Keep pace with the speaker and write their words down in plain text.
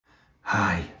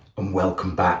Hi and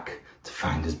welcome back to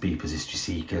Findersbeepers History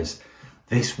Seekers.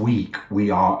 This week we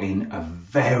are in a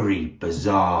very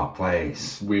bizarre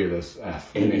place. Weird as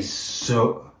F. It is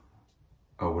so...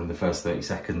 Oh, we're in the first 30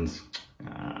 seconds.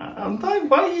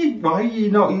 Why are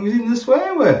you not using the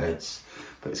swear words?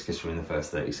 But it's because we're in the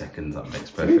first 30 seconds, that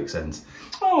makes perfect sense.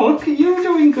 Oh, look at you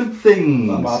doing good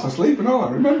things. I'm half asleep and all,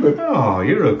 I remembered. Oh,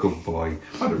 you're a good boy.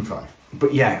 I don't try.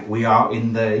 But yeah, we are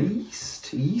in the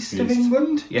east of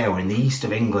England. Yeah, we're in the east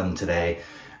of England today,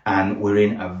 and we're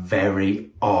in a very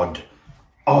odd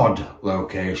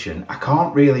location. I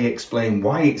can't really explain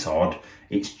why it's odd.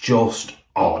 It's just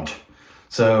odd.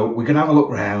 So we're going to have a look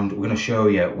around. We're going to show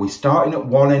you. We're starting at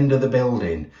one end of the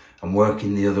building and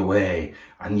working the other way,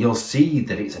 and you'll see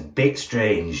that it's a bit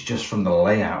strange just from the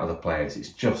layout of the place.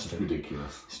 It's just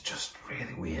ridiculous. It's just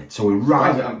really weird. So we're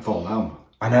right. It hasn't fallen down.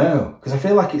 I know, because I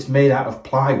feel like it's made out of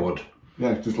plywood.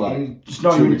 Yeah, just like just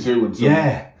not two even, and two and some.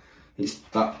 Yeah, it's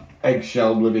that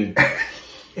eggshell bloody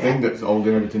thing that's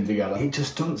holding everything together. It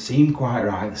just doesn't seem quite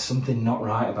right. There's something not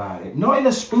right about it. Not in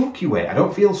a spooky way. I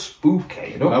don't feel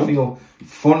spooky. I don't feel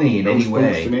funny in any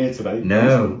way. In here today.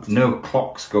 No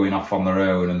clocks going off on their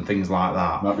own and things like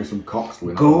that. Might be some cocks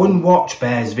going Go and watch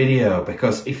Bear's video,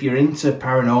 because if you're into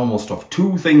paranormal stuff,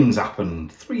 three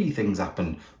things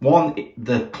happened. One,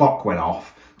 the clock went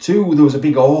off. Two, there was a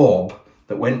big orb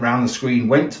that went round the screen,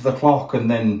 went to the clock, and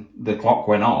then the clock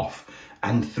went off.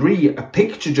 And three, a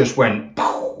picture just went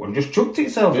poof, and just chucked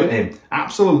itself at him.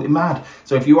 Absolutely mad.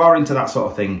 So if you are into that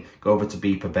sort of thing, go over to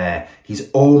Beeper Bear.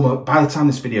 He's almost, by the time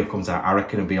this video comes out, I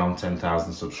reckon he'll be on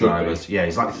 10,000 subscribers. Yeah,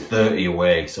 he's like 30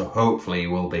 away, so hopefully he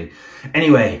will be.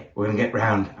 Anyway, we're going to get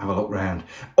round, have a look round.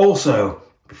 Also,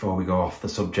 before we go off the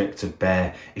subject of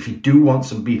Bear, if you do want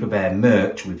some Beeper Bear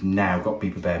merch, we've now got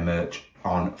Beeper Bear merch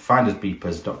on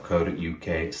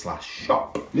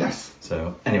findersbeepers.co.uk/shop. Yes.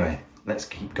 So anyway, let's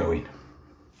keep going.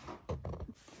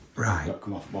 Right. That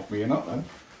come off me or not then?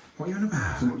 What are you on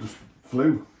about? Someone just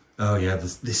flew. Oh yeah,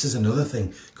 this is another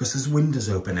thing, because there's windows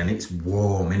open and it's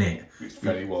warm, innit? It's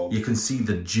very warm. You can see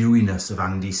the dewiness of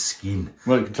Andy's skin.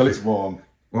 Well, you can tell it's warm.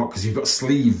 What, because you've got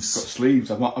sleeves? I've got sleeves.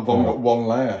 I've only got one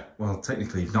layer. Well,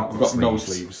 technically you've not I've got sleeves. No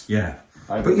sleeves. Yeah.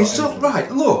 But you've still, right,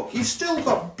 look, you've still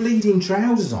got bleeding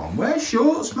trousers on. Wear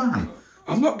shorts, man.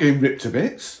 I'm not getting ripped to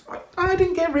bits. I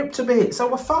didn't get ripped to bits. I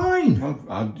was fine.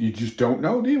 Well, you just don't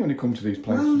know, do you, when you come to these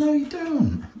places? Well, no, you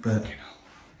don't. But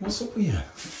what's up with you?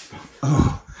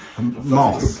 Oh,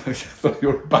 moth. I thought you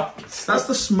were a bat. That's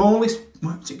the smallest.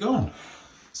 Where's it gone?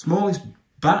 Smallest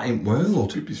bat in the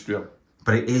world.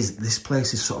 But it is. This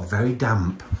place is sort of very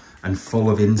damp and full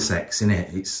of insects in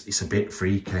it. It's a bit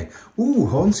freaky. Ooh,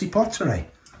 Hornsey pottery.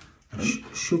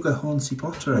 Sugar Hornsey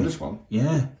pottery. Oh, this one?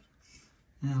 Yeah.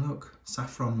 Yeah, look.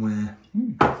 Saffron ware.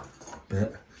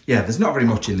 But yeah, there's not very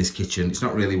much in this kitchen. It's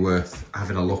not really worth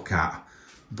having a look at.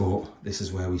 But this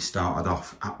is where we started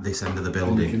off, at this end of the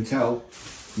building. And you can tell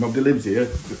nobody lives here.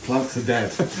 The plants are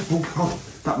dead. Oh God,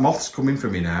 that moth's coming for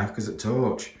me now because of the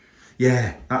torch.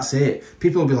 Yeah, that's it.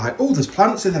 People will be like, oh, there's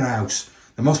plants in their house.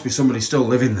 There must be somebody still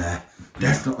living there.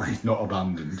 Definitely. It's not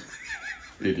abandoned.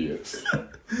 Idiots.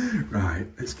 Right,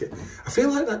 let's get... I feel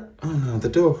like that... Oh no, the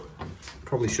door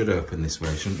probably should open this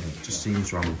way, shouldn't it? It just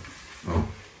seems wrong. Oh,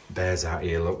 Bear's out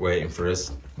here, look, waiting for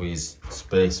us with his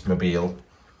space mobile.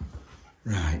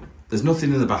 Right, there's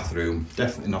nothing in the bathroom.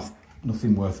 Definitely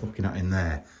nothing worth looking at in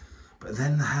there. But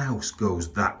then the house goes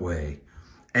that way.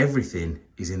 Everything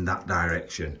is in that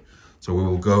direction. So we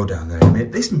will go down there.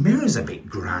 This mirror's a bit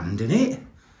grand, isn't it?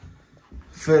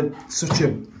 For such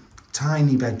a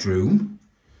tiny bedroom.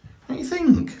 What do you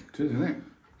think? It is, isn't it?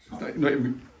 It's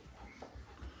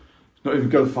not even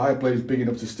got a fireplace big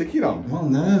enough to stick it on. Well,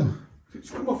 no. It's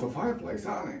come off a fireplace,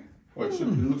 hasn't it? Well, it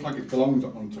looks like it belongs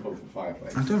on top of the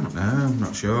fireplace. I don't know, I'm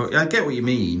not sure. I get what you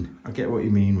mean. I get what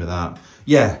you mean with that.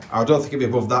 Yeah, I don't think it'd be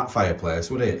above that fireplace,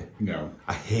 would it? No.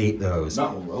 I hate those.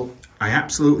 That one will. I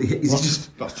absolutely hate...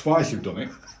 That's twice you've done it.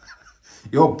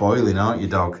 You're boiling, aren't you,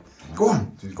 dog? Go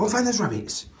on, go find those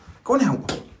rabbits. Go on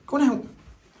out. Go on out.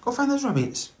 Go find those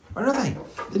rabbits. Where are they?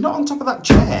 They're not on top of that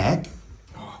chair.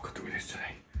 Oh, I could do with this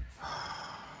today.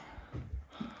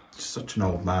 Such an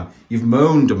old man. You've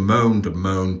moaned and moaned and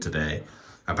moaned today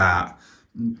about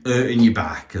hurting your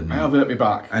back. And I have hurt my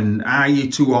back. And are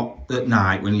you too hot at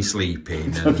night when you're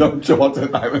sleeping? I'm not too hot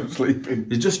at night when I'm sleeping.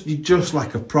 You're just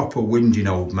like a proper whinging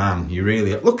old man. You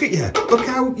really are. Look at you. Look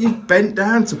how you bent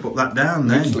down to put that down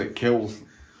then. Literally kills.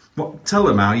 What? Tell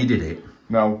them how you did it.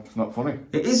 No, it's not funny.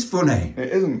 It is funny. It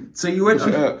isn't. So you went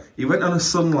on a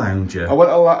sun lounger. I went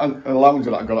on a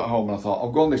lounger that I got at home and I thought,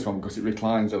 I'll go on this one because it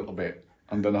reclines a little bit.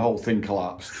 And then the whole thing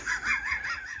collapsed.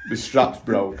 The straps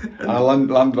broke. And I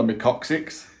landed on my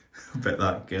coccyx. I bet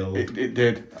that killed. It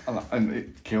did, and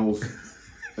it kills.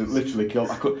 It literally killed.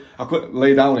 I couldn't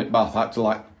lay down in bath. I had to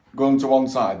like go onto one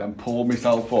side and pull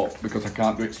myself up because I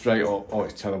can't do it straight up. Oh,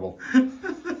 it's terrible.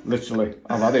 Literally,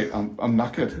 I've had it. I'm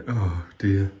knackered. Oh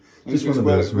dear. Just one of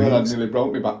those where I nearly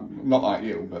broke my back. Not like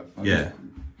you, but yeah,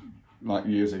 like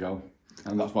years ago.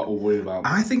 And that's what we're worried about.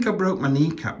 I think I broke my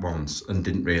kneecap once and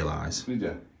didn't realise. Did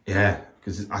you? Yeah,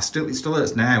 because it still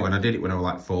hurts now, and I did it when I was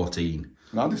like 14.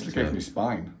 And I dislocated my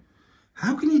spine.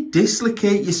 How can you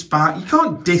dislocate your spine? You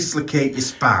can't dislocate your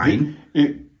spine.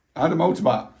 I had a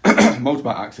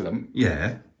motorbike accident.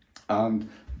 Yeah. And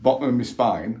bottom of my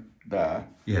spine there.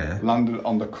 Yeah. Landed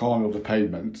on the corner of the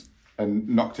pavement and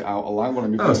knocked it out alive.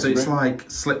 Oh, so it's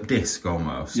like slip disc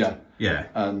almost. Yeah. Yeah.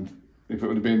 And if it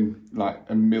would have been like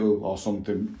a mil or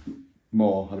something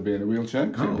more, I'd have been in a wheelchair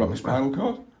because it broke my spinal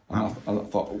cord. And I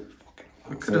thought, oh, fucking.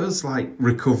 Look at us, like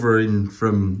recovering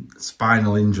from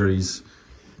spinal injuries.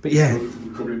 But yeah.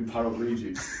 Recovering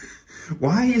paraplegic.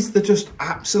 Why is there just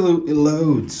absolutely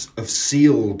loads of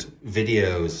sealed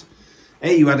videos?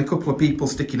 Hey, you had a couple of people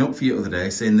sticking up for you the other day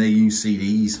saying they use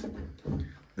CDs.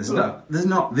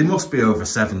 They must be over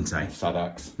 70. Sad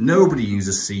axe. Nobody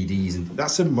uses CDs. And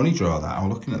that's a money drawer, that. I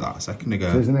was looking at that a second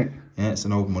ago. Isn't it? Yeah, it's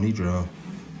an old money drawer.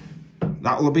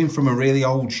 That will have been from a really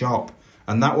old shop.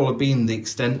 And that will have been the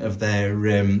extent of their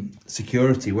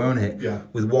security, won't it? Yeah.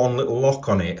 With one little lock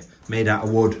on it, made out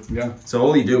of wood. Yeah. So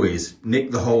all you do is nick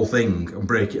the whole thing and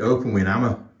break it open with an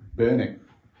hammer. Burn it.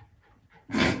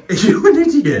 Are you an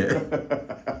idiot?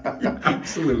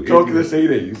 Absolutely. Talking to the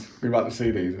CDs, going back to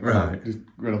CDs. Right. Just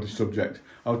going on the subject.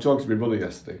 I was talking to my brother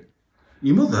yesterday.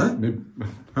 Your mother?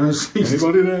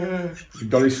 Anybody there?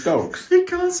 Dolly Stokes. You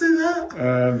can't say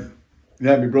that.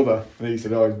 Yeah, my brother. And he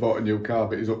said, oh, he's bought a new car,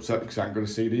 but he's upset because I ain't got a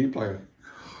CD player.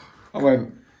 I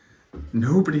went...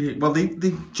 Nobody... Well,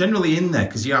 they're generally in there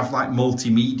because you have, like,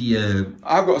 multimedia...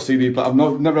 I've got a CD player. I've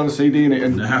never had a CD in it,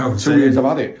 and 2 years I've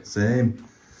had it. Same.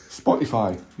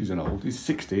 Spotify. He's an old. He's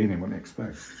 16, he wouldn't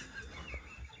expect.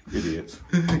 Idiots.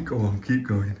 Go on, keep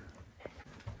going.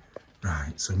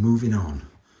 Right, so moving on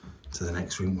to the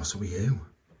next room. What's up with you?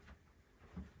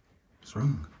 What's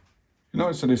wrong? You know,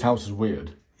 it said his house is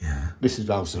weird. Yeah. This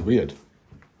house is weird.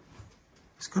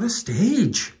 It's got a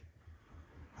stage.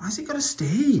 Why has it got a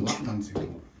stage? Lap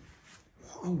dancing.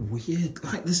 What a weird...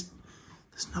 Like, there's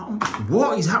not...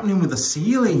 What is happening with the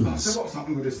ceilings? So what's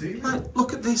happening with the ceiling? Like,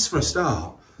 look at this for a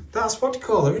start. That's what do you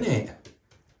call her, isn't it?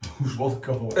 What's it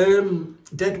called?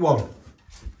 Dead one.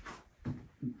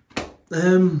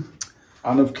 Anne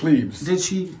of Cleves. Did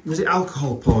she... Was it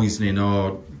alcohol poisoning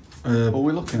or... what are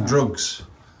we looking at? Drugs?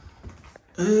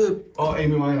 Oh,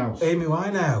 Amy Winehouse. Amy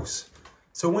Winehouse.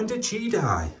 So when did she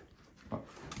die?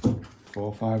 4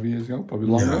 or 5 years ago, probably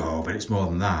longer. No, but it's more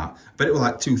than that. But it was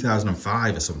like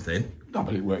 2005 or something. No,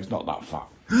 but it's not that far.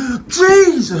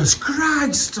 Jesus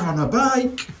Christ, on a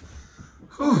bike.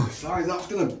 Oh. Sorry, that's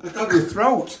gonna stab your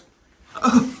throat.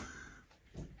 Oh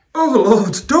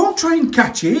Lord, don't try and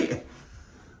catch it.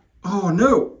 Oh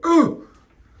no. Oh.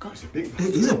 God, it's a big bat.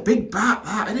 It is a big bat,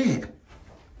 that, isn't it?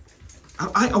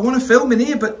 I want to film in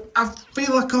here, but I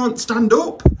feel I can't stand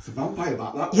up. It's a vampire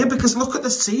bat, that. Yeah, because look at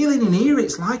the ceiling in here.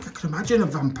 It's like, I can imagine a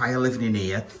vampire living in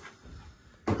here.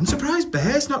 I'm surprised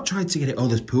Bear's not tried to get it. Oh,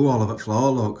 there's poo all over the floor,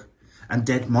 look. And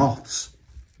dead moths.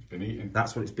 It's been eaten.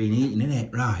 That's what it's been eating, isn't it?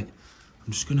 Right.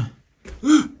 I'm just going to...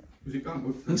 Was it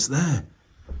gone? It's there.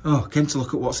 Oh, came to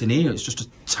look at what's in here. It's just a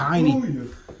tiny... Oh, yeah.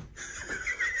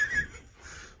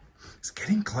 It's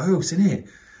getting close, isn't it?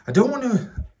 I don't want to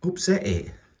upset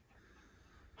it.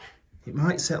 It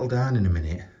might settle down in a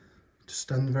minute. Just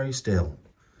stand very still.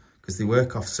 Because they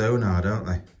work off sonar, don't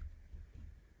they?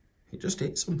 It just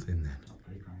hit something then.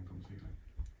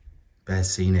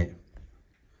 Bear's seen it.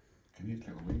 Can you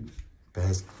little wings?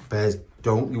 Bears,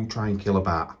 don't you try and kill a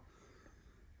bat.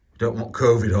 We don't want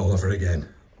COVID all over again.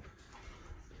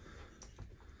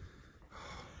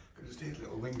 Just his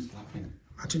little wings flapping.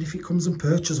 Imagine if it comes and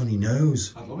perches on your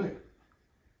nose. I'd love it.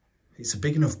 It's a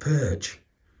big enough perch.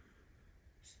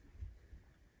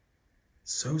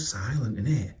 So silent,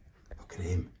 isn't it? Look at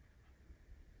him.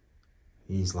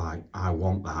 He's like, I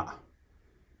want that.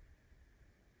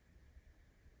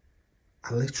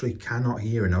 I literally cannot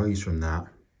hear a noise from that.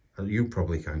 You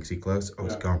probably can because he's close. Oh,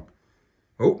 yeah. It's gone.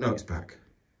 Oh, no, it's back.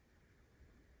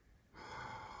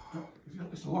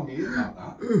 It's a long-eared bat,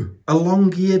 that. A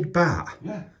long-eared bat?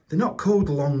 Yeah. They're not called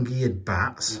long-eared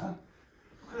bats. Yeah.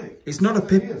 Really? It's not a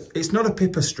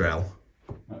pipistrelle.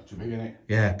 That's too big, isn't it?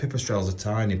 Yeah, pipistrelles are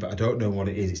tiny, but I don't know what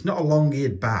it is. It's not a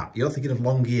long-eared bat. You're thinking of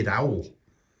long-eared owl.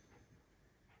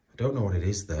 I don't know what it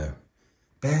is, though.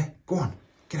 Bear, go on.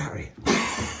 Get out of here.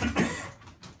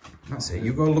 That's it.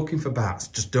 You go looking for bats.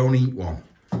 Just don't eat one.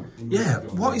 Yeah,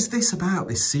 what is this about,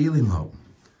 this ceiling though?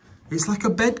 It's like a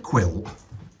bed quilt.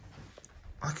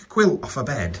 Like a quilt off a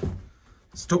bed.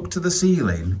 Stuck to the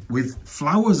ceiling with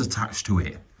flowers attached to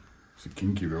it. It's a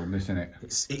kinky room, this, isn't it?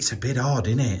 It's a bit odd,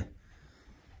 isn't it?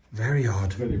 Very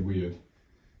odd. Very weird.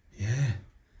 Yeah.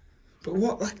 But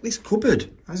what, like this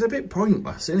cupboard? That's a bit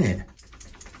pointless, isn't it?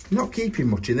 You're not keeping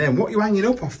much in there. And what are you hanging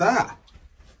up off that?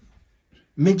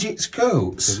 Midgets'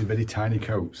 coats? Very, very tiny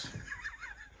coats.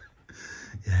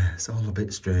 Yeah, it's all a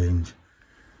bit strange.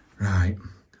 Right,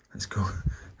 let's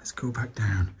go back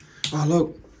down. Oh,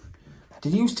 look.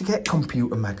 Did you used to get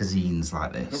computer magazines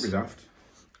like this? Don't be daft.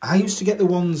 I used to get the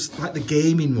ones, like the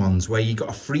gaming ones, where you got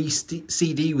a free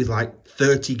CD with like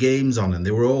 30 games on and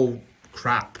they were all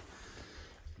crap.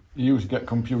 You used to get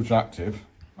Computer Active.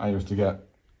 I used to get...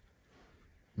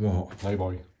 What?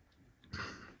 Playboy.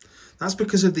 That's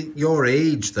because of your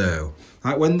age, though.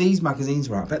 Like, when these magazines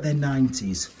were out, I bet they're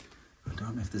 90s. I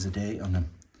don't know if there's a date on them,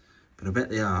 but I bet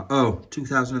they are. Oh,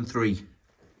 2003.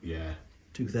 Yeah.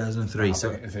 2003.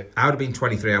 So is it? I would have been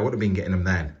 23. I would have been getting them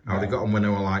then. I would have got them when they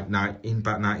were like in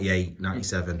about 98,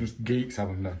 97. Just geeks have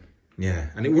them then. Yeah,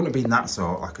 and it wouldn't have been that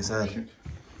sort, like I said.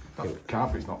 That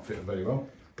carpet's not fitted very well.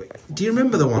 But do you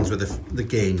remember the ones with the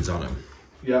games on them?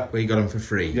 Yeah. Where you got them for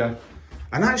free? Yeah.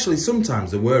 And actually,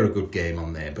 sometimes there were a good game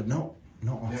on there, but not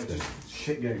often. Yeah, just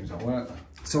shit games, though, weren't they?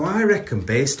 So I reckon,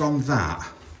 based on that,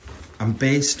 and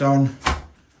based on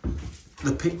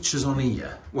the pictures on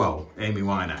here, well, Amy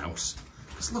Winehouse,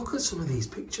 just look at some of these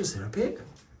pictures. They're a bit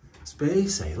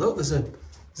spacey. Look, there's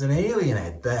an alien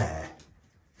head there.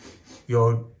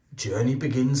 Your journey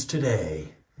begins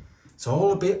today. It's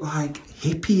all a bit like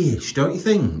hippie-ish, don't you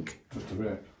think? Just a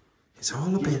bit. It's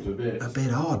all a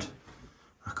bit odd.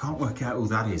 I can't work out who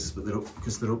that is, but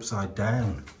because they're upside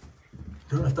down.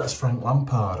 I don't know if that's Frank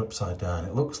Lampard upside down.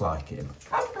 It looks like him.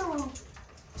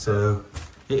 So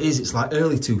it is. It's like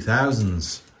early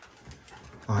 2000s,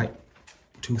 like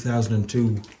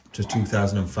 2002 to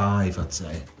 2005, I'd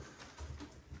say.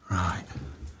 Right,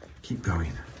 keep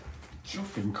going.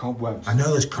 Chuffing cobwebs. I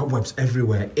know there's cobwebs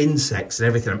everywhere, insects and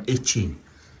everything. I'm itching,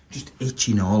 just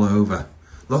itching all over.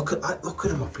 Look at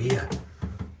them up here.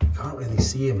 Can't really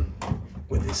see them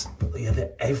with this, but yeah,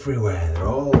 they're everywhere. They're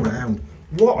all around.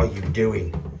 What are you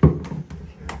doing?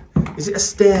 Is it a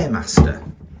Stairmaster?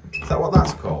 Is that what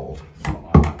that's called?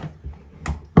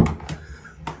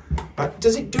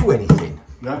 Does it do anything?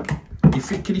 Yeah.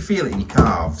 Can you feel it in your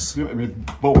calves? In my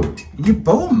bum. In your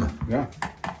bum? Yeah.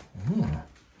 Oh.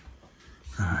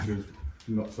 Right.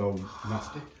 Not so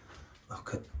nasty.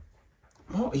 Look at...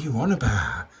 What are you on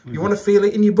about? You want to feel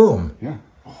it in your bum? Yeah.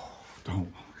 Oh,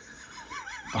 don't.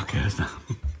 Back hairs now.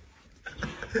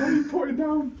 What are you putting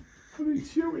down? What are you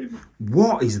shooting?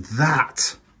 What is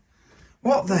that?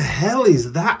 What the hell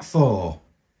is that for?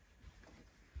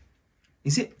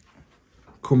 Is it...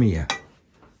 Come here.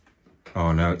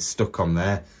 Oh no, it's stuck on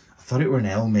there. I thought it were an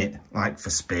helmet, like for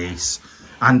space.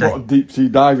 And what a deep sea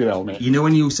diving helmet. You know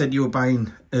when you said you were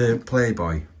buying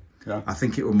Playboy? Yeah. I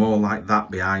think it were more like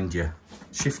that behind you.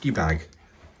 Shifty bag.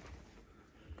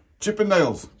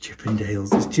 Chippendales. Chippendales.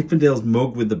 There's Chippendales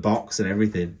mug with the box and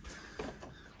everything.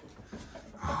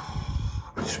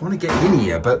 Oh, I just want to get in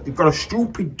here, but you've got a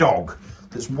stupid dog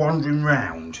that's wandering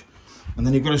round. And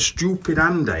then you've got a stupid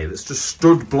Andy that's just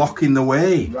stood blocking the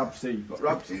way. Rabsy. Got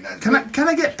Rabsy then. Can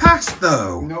I get past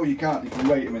though? No, you can't. You can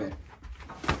wait a minute.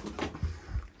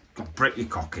 God, break your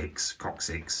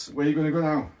coccyx. Where are you going to go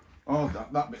now? Oh,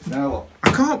 that bit's there, look.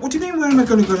 I can't. What do you mean, where am I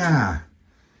going to go now?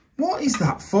 What is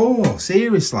that for?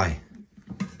 Seriously.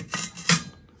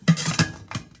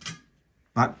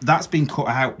 That's been cut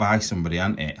out by somebody,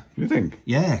 hasn't it? You think?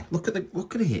 Yeah. Look at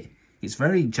it. It's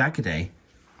very jaggedy.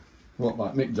 What,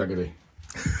 like Mick Jaggery?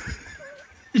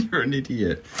 You're an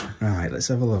idiot. Right, let's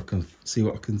have a look and see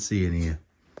what I can see in here.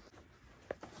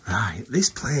 Right, this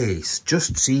place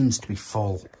just seems to be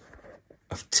full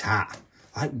of tat.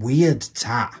 Like weird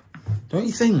tat. Don't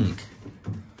you think?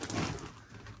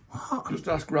 What? Just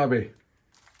ask Rabbi.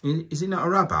 Is he not a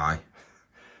rabbi?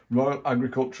 Royal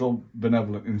Agricultural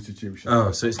Benevolent Institution.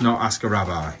 Oh, so it's not Ask a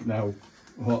Rabbi? No.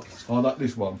 What? Oh,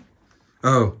 this one.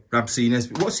 Oh, Rab C.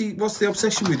 Nesbitt. What's the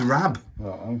obsession with Rab?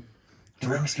 Oh,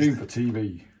 stream for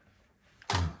TV.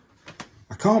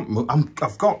 I can't move.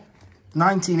 I've got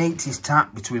 1980s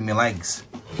tat between my legs.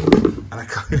 And I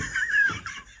can't...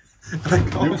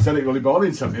 You said it was only born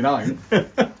in 79.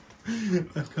 I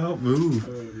can't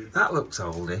move. That looks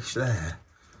oldish there.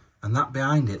 And that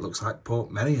behind it looks like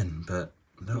Port Merion, but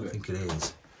I don't think it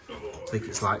is. I think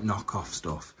it's like knockoff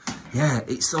stuff. Yeah,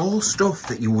 it's all stuff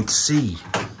that you would see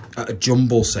at a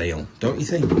jumble sale, don't you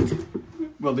think?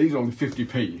 Well, these are only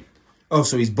 50p. Oh,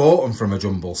 so he's bought them from a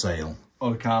jumble sale?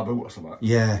 Or a car boot or something.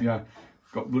 Yeah. Yeah.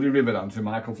 Got bloody ribbon on to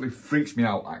Michael. He freaks me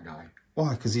out, that guy.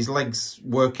 Why? Because his legs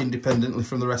work independently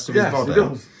from the rest of Yes, his body? he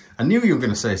does. I knew you were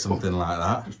going to say something like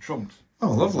that. Just trumped.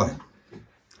 Oh, lovely.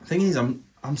 Thing is, I'm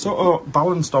sort of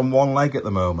balanced on one leg at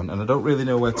the moment, and I don't really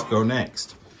know where to go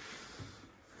next.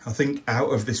 I think out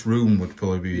of this room would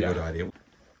probably be a good idea.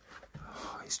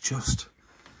 Oh, it's just...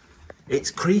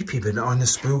 It's creepy, but not in a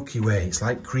spooky way. It's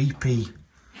like creepy,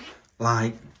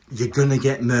 like you're gonna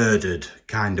get murdered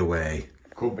kind of way.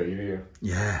 Could be here.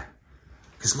 Yeah.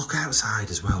 Because look outside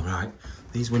as well, right?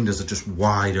 These windows are just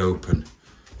wide open.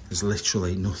 There's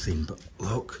literally nothing, but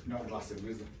look. Not glass in,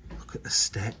 is there? Look at the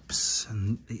steps,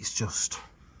 and it's just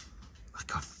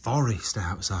like a forest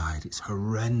outside. It's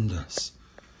horrendous.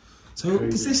 So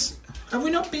Crazy. Is this... Have we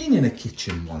not been in a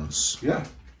kitchen once? Yeah.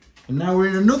 And now we're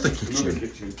in another kitchen? Another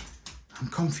kitchen. I'm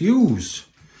confused.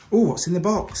 Oh, what's in the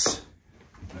box?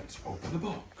 Let's open the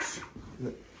box.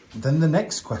 Then the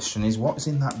next question is, what's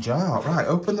in that jar? Right,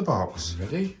 open the box.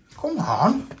 Ready? Come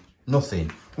on.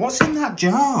 Nothing. What's in that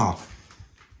jar?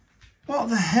 What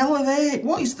the hell are they?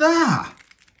 What is that?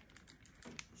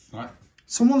 Right.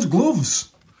 Someone's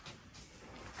gloves.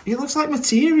 It looks like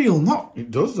material, not It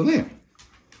does, doesn't it?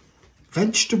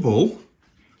 vegetable.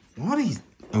 What is...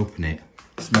 Open it.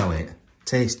 Smell it.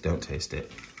 Taste. Don't taste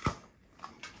it.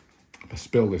 I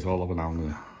spill this all over now and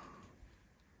then.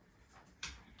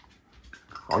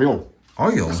 Oil.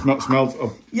 Oil? Smells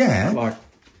of... Yeah. Like...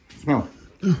 Smell.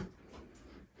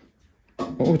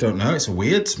 Oh, I don't know. It's a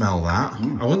weird smell, that.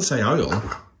 I wouldn't say oil.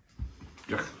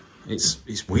 Yeah.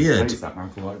 It's weird. Taste that now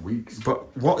for like weeks.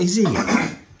 But what is it?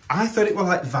 I thought it were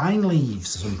like vine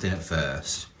leaves or something at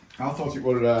first. I thought it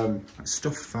were Like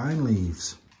stuffed vine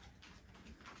leaves.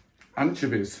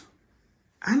 anchovies.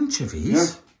 Anchovies? Yeah.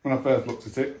 When I first looked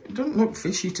at it. It doesn't look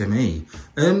fishy to me.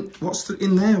 What's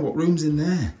in there? What room's in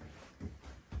there?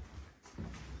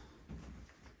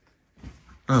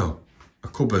 Oh, a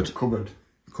cupboard. Cupboard.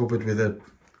 Cupboard with a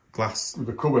glass With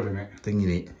a cupboard in it. thing in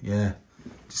it. Yeah.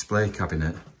 Display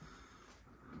cabinet.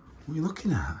 What are you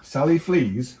looking at? Sally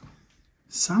Fleas.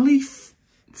 Sally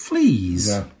Fleas?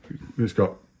 Yeah. It's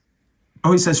got...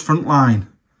 Oh, it says Frontline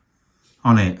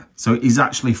on it. So it is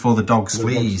actually for the dog's For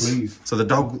the dog's fleas. fleas. So the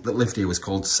dog that lived here was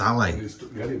called Sally. It's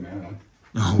stuck the head in there then.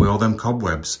 Oh, with all them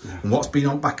cobwebs. Yeah. And what's been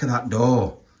on the back of that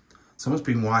door? Someone's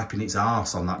been wiping its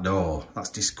arse on that door. That's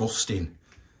disgusting.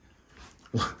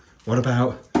 What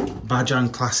about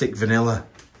Bajan Classic Vanilla?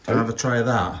 Can I have a try of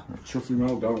that? Chuffing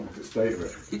well down with the state of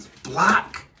it. It's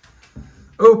black.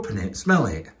 Open it, smell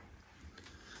it.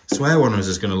 I swear one of us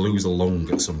is going to lose a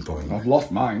lung at some point. I've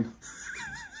lost mine.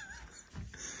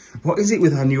 What is it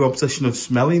with our new obsession of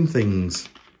smelling things?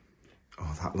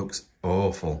 Oh, that looks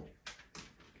awful.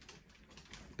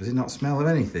 Does it not smell of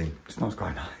anything? It smells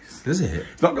quite nice. Does it?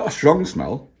 It's not got a strong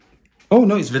smell. Oh,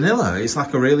 no, it's vanilla. It's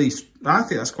like a really... I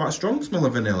think that's quite a strong smell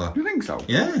of vanilla. You think so?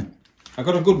 Yeah. I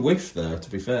got a good whiff there, to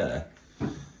be fair.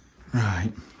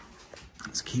 Right.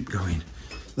 Let's keep going.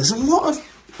 There's a lot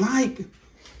of, like,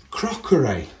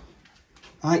 crockery.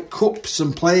 Like cups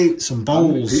and plates and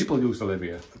bowls. How many people used to live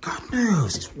here? God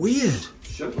knows, it's weird.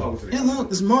 Shit loads of it. Yeah, look,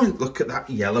 there's more. Look at that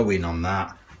yellowing on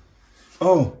that.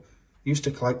 Oh, used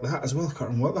to collect that as well. I can't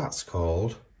remember what that's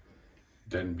called.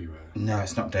 Denby. No,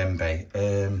 it's not Denby.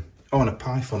 Oh, and a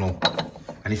pie funnel.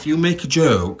 And if you make a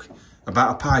joke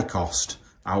about a pie cost,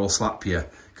 I will slap you.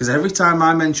 Because every time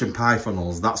I mention pie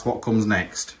funnels, that's what comes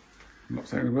next. I'm not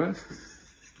saying a word.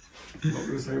 I'm not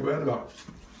going to say a word about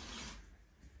it.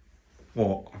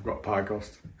 What? I've got a pie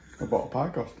cost. I bought a pie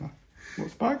cost now.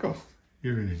 What's pie cost?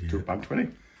 You're an idiot.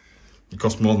 £2.20. It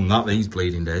costs more than that these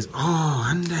bleeding days. Oh,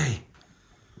 Andy.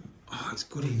 Oh, it's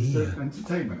good in here.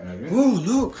 Entertainment area. Oh,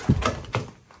 look.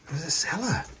 There's a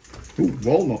cellar. Ooh,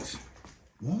 walnuts.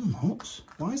 Walnuts?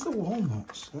 Why is there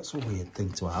walnuts? That's a weird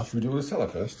thing to have. Should we do the cellar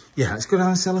first? Yeah, let's go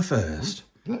down the cellar first.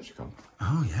 Electric on.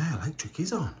 Oh, yeah, electric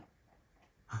is on.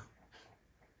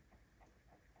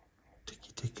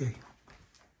 Ticky, ticky.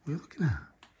 What are you looking at?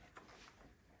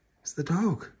 It's the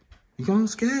dog. You gone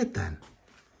scared then?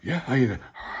 Yeah, I hear it.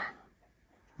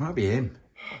 Might be him.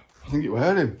 I think it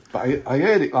were him. But I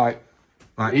heard it like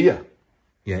here.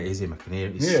 Yeah, it is him. I can hear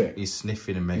it. Yeah. He's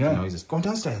sniffing and making noises. Go on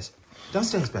downstairs.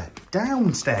 Downstairs, Bear.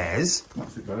 Downstairs?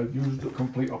 That's it, Bear. Use the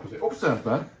complete opposite. Upstairs,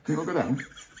 Bear. Can you not go down?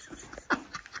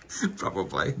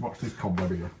 Probably. Watch this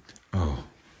cobweb here. Oh.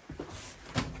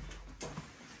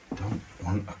 Don't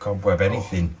want a cobweb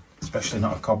anything. Especially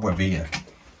not a cobweb here.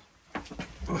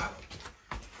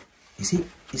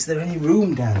 Is there any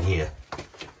room down here?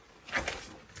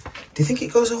 Do you think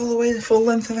it goes all the way the full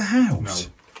length of the house?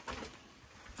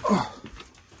 No. Oh.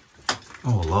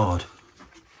 Oh, Lord.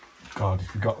 God,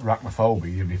 if you've got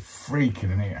arachnophobia, you'd be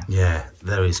freaking in here. Yeah,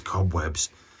 there is cobwebs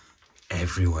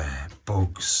everywhere.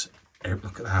 Bugs.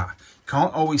 Look at that.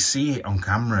 Can't always see it on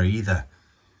camera either.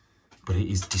 But it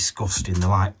is disgusting. They're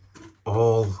like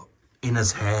all in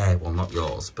his hair. Well, not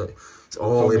yours, but it's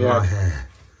all in my hair.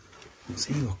 What's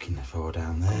he looking for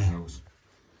down there?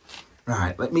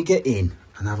 Right, let me get in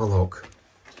and have a look.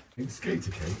 It's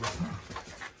skater cake.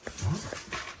 What?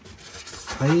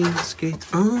 Playing skate.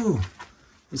 Oh,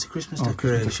 it's a Christmas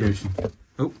decoration.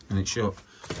 Oh, and it's shut.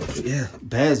 But yeah,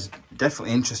 Bear's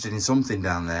definitely interested in something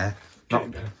down there.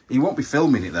 He won't be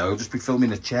filming it though, he'll just be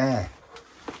filming a chair.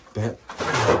 But,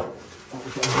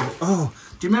 oh,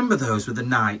 do you remember those with the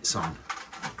knights on?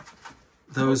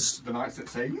 Those... The knights that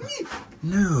say...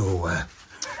 No.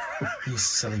 You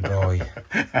silly boy.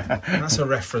 That's a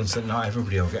reference that not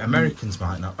everybody will get. Americans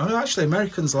might not. Oh, actually,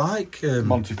 Americans like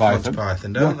Monty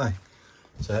Python. Don't they?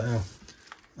 So,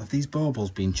 have these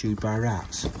baubles been chewed by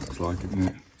rats? It's like it, isn't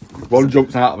it? One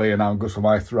jumps out of here now and goes for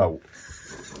my throat.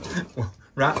 Well,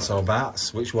 rats or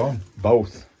bats? Which one?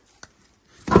 Both.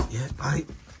 Yeah, I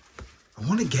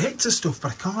want to get to stuff,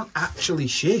 but I can't actually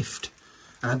shift.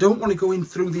 And I don't want to go in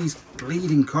through these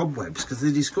bleeding cobwebs because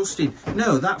they're disgusting.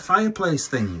 No, that fireplace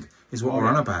thing is what we're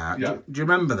on about. Yeah. Do you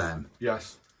remember them?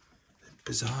 Yes.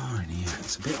 Bizarre in here.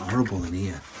 It's a bit horrible in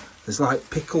here. There's like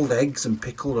pickled eggs and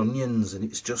pickled onions, and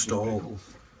it's just all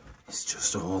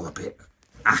a bit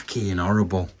acky and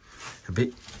horrible. A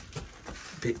bit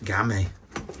gammy.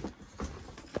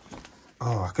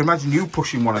 Oh, I can imagine you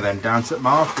pushing one of them down to the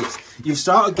markets. You've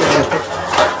started getting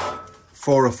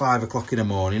 4 or 5 o'clock in the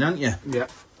morning, haven't you? Yeah.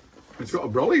 It's got a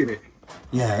brolly in it.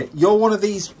 Yeah, you're one of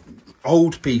these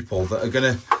old people that are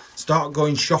going to start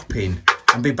going shopping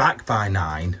and be back by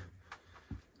 9.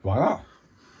 Why not?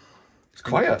 It's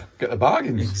quiet. Get the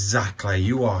bargains. Exactly.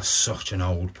 You are such an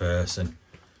old person.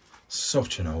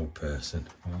 Such an old person.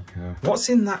 Okay. What's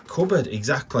in that cupboard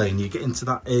exactly? And you get into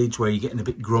that age where you're getting a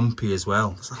bit grumpy as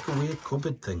well. It's like a weird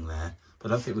cupboard thing there.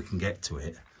 But I don't think we can get to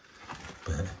it.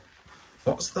 But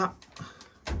what's that?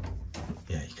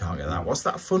 Yeah, you can't get that. What's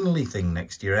that funnely thing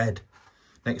next to your head?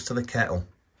 Next to the kettle?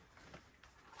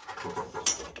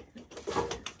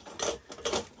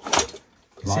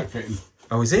 Light fitting.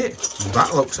 Oh, is it?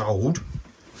 That looks old.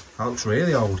 That looks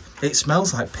really old. It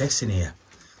smells like piss in here.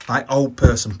 Like old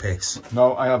person piss.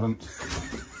 No, I haven't.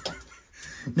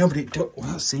 No, but it do.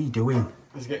 What's he doing?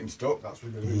 He's getting stuck. That's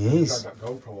really good. He is. That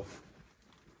GoPro.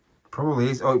 Probably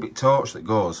is. Oh, a bit torch that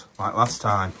goes like last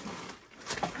time.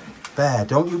 Bear,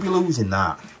 don't you be losing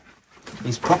that.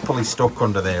 He's properly stuck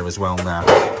under there as well now.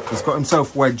 He's got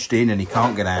himself wedged in and he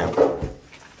can't get out.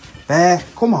 Bear,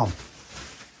 come on.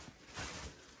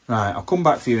 Right, I'll come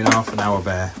back for you in half an hour,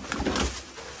 Bear.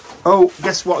 Oh,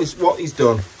 guess what he's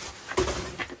done?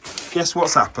 Guess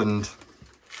what's happened?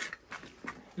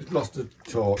 He's lost a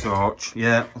torch. Torch,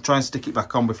 yeah. I'll try and stick it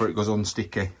back on before it goes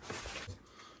unsticky.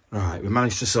 Right, we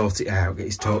managed to sort it out, get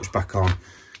his torch back on.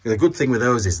 The good thing with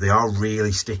those is they are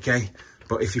really sticky,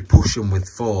 but if you push them with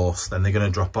force, then they're going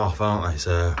to drop off, aren't they?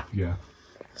 So yeah.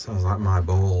 Sounds like my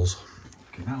balls.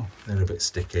 Okay, now. They're a bit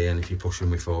sticky, and if you push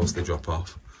them with force, they drop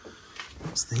off.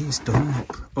 What's these?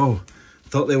 Dunlop. Oh, I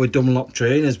thought they were Dunlop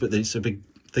trainers, but it's a big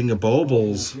thing of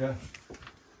baubles. Yeah.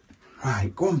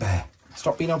 Right, go on, Bear.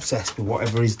 Stop being obsessed with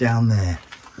whatever is down there.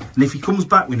 And if he comes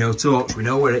back with no torch, we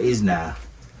know where it is now.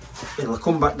 It'll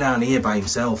come back down here by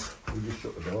himself. We just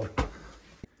shut the door.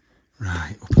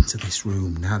 Right, up into this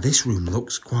room. Now, this room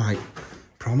looks quite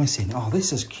promising. Oh,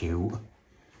 this is cute.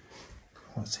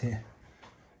 What's here?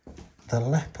 The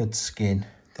leopard skin.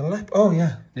 Oh,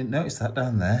 yeah. Didn't notice that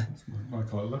down there. I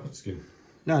call it leopard skin.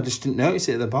 No, I just didn't notice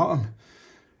it at the bottom.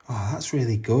 Oh, that's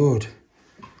really good.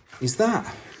 Is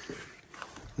that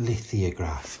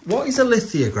lithograph? What is a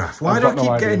lithograph? Why do I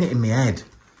keep getting it in my head?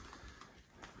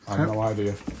 I have no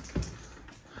idea.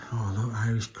 Oh, look,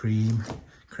 Irish cream.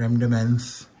 Creme de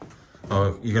menthe.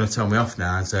 Oh, you're going to tell me off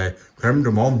now and say, creme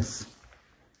de menthe.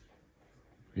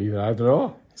 Either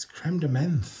or. It's creme de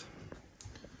menthe.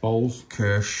 Bowls.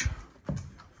 Kirsch.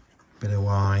 Bit of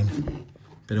wine.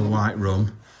 Bit of white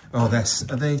rum. Oh, are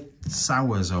they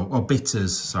sours or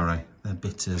bitters? Sorry, they're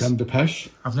bitters. Creme de pêche.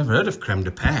 I've never heard of creme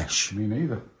de pêche. Me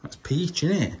neither. That's peach,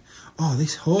 isn't it? Oh,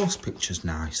 this horse picture's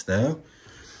nice, though.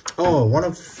 Oh, one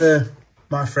of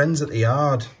my friends at the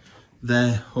yard,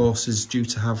 their horse is due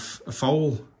to have a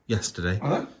foal yesterday.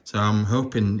 Are they? So I'm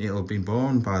hoping it'll be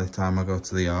born by the time I go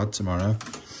to the yard tomorrow.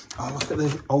 Oh, look at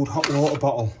the old hot water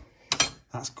bottle.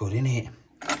 That's good, isn't it?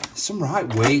 There's some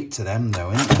right weight to them,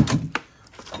 though, isn't there?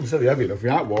 You said they're heavy enough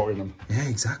without watering them. Yeah,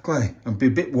 exactly. It'd be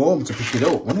a bit warm to pick it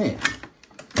up, wouldn't it?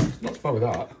 Not bad with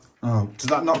that. Oh, does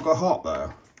that not go hot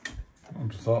though? I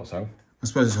just thought so. I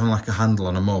suppose it's only like a handle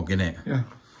on a mug, innit? Yeah.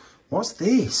 What's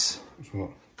this? What's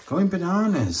what? Going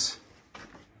bananas.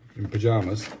 In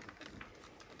pyjamas.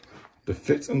 The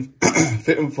fit and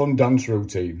fun dance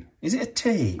routine. Is it a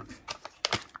tape?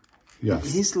 Yes.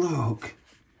 It is, look.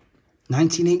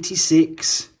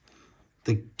 1986.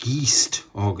 The Geist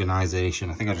organisation.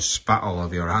 I think I just spat all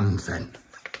over your hand then.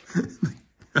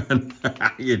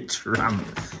 You tramp.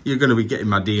 You're going to be getting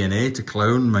my DNA to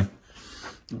clone me.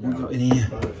 What have we got in here?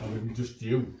 Just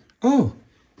you. Oh,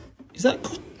 is that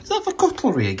for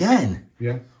cutlery again?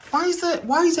 Yeah. Why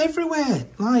is everywhere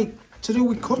like to do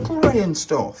with cutlery and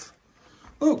stuff?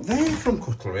 Look, they're from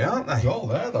cutlery, aren't they? It's all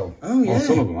there though. Oh yeah. Well,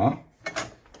 some of them are.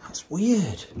 That's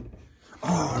weird.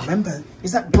 Oh, I remember.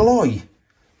 Is that Gloy?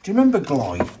 Do you remember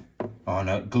Gloy? Oh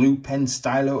no, glue pen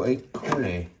stylo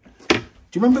curry. Do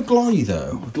you remember Gloy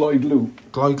though? Gloy glue.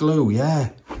 Gloy glue, yeah.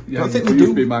 Yeah, I think they they used do.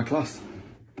 to be in my class.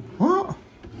 What?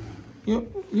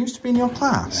 You used to be in your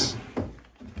class?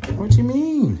 What do you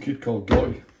mean? A kid called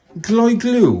Gloy. Gloy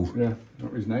glue? Yeah,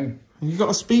 that was his name. You got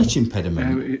a speech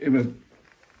impediment? Yeah, it was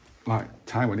like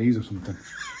Taiwanese or something.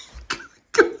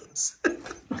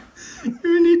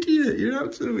 You're an idiot. You're an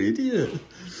absolute idiot.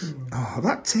 Oh,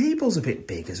 that table's a bit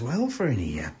big as well for in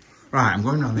here. Right, I'm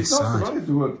going around this side. If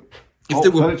they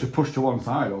were furniture pushed to one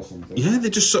side or something. Yeah,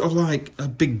 they're just sort of like a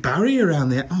big barrier around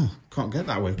there. Oh, can't get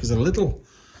that way because they're little.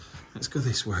 Let's go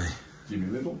this way. Jimmy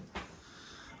Little.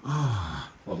 Oh.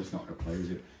 Well, it's not going to play, is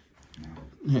it? No.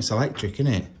 Yeah, it's electric,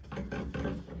 isn't it?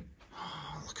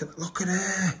 Oh, look at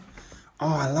her. Oh,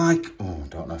 I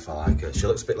don't know if I like her. She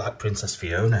looks a bit like Princess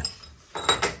Fiona.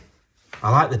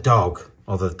 I like the dog.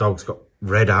 Although the dog's got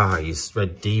red eyes,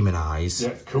 red demon eyes.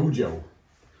 Yeah, it's Cujo.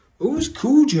 Who's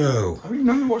Cujo? I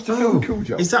remember watched the film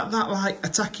Cujo. Is that like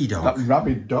attacky dog? That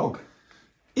rabid dog.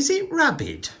 Is it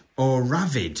rabid or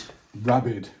ravid?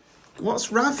 Rabid. What's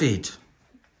ravid?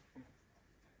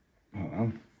 I don't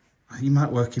know. He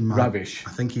might work in my... Ravish.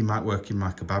 I think he might work in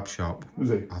my kebab shop. Was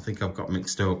he? I think I've got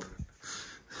mixed up.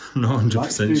 Not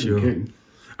 100% sure. King.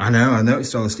 I know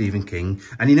it's all a Stephen King.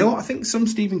 And you know what? I think some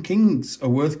Stephen Kings are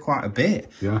worth quite a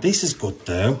bit. Yeah. This is good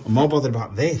though. I'm more bothered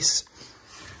about this.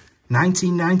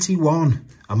 1991.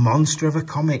 A monster of a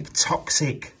comic.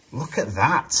 Toxic. Look at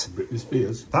that. Britney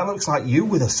Spears. That looks like you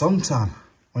with a suntan.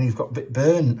 When you've got a bit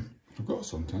burnt. I've got a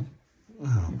suntan.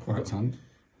 Oh, I'm quite tanned.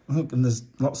 Look, and there's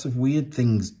lots of weird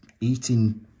things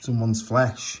eating someone's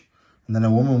flesh. And then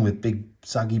a woman with big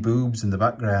saggy boobs in the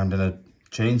background and a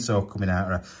chainsaw coming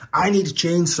out of her. I need a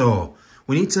chainsaw.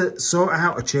 We need to sort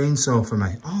out a chainsaw for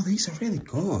me. Oh, these are really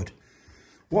good.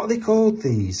 What are they called,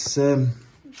 these?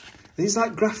 These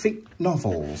like graphic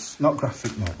novels. Not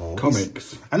graphic novels.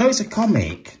 Comics. I know it's a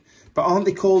comic, but aren't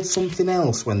they called something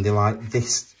else when they're like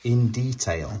this in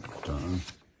detail? Don't know.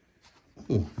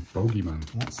 Ooh. Bogeyman.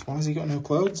 Why has he got no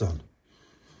clothes on?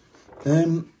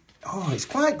 Oh, it's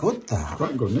quite good, that.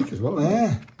 Quite a good nick as well, isn't it?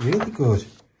 Yeah, really good.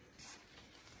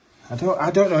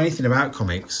 I don't know anything about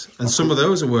comics, and some of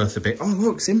those are worth a bit. Oh,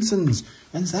 look, Simpsons.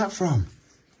 When's that from?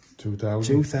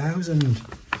 2000. 2000.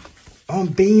 Oh,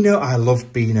 Beano. I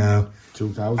loved Beano.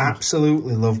 2000.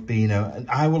 Absolutely loved Beano. And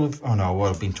I will have... Oh, no, I would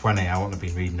have been 20. I wouldn't have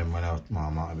been reading them when I was... Well, I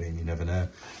might have been. You never know.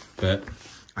 But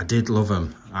I did love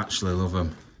them. Actually love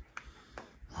them.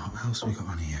 What else have we got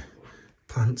on here?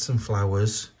 Plants and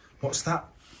flowers. What's that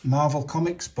Marvel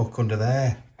Comics book under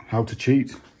there? How to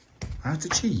cheat. How to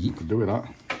cheat? Could do with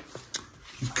that.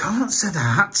 You can't say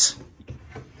that.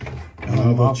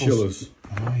 Marvel Chillers.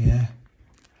 Oh, yeah.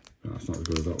 No, it's not as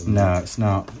good as that one. No, it's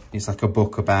not. It's like a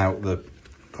book about the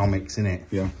comics, innit?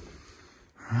 Yeah.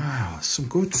 Wow, that's some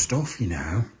good stuff, you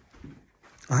know.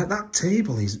 Like that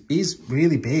table is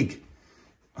really big.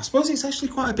 I suppose it's actually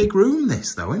quite a big room,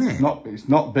 this, though, isn't it? It's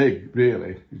not big,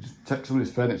 really. You just take some of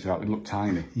this furniture out, it'd look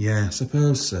tiny. Yeah, I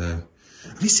suppose so.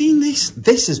 Have you seen this?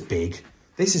 This is big.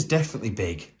 This is definitely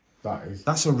big. That is.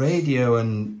 That's a radio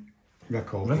and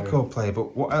Record player.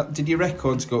 But what did your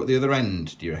records go at the other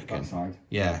end, do you reckon? That side.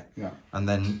 Yeah. Yeah. And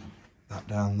then that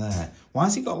down there. Why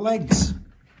has it got legs?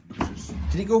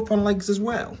 Did it go up on legs as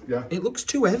well? Yeah. It looks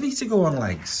too heavy to go on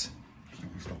legs.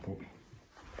 Stop up.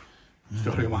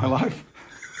 Story of my life.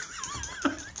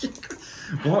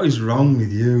 What is wrong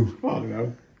with you? I don't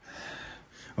know.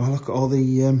 Oh, look at all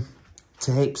the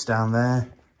tapes down there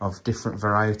of different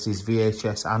varieties,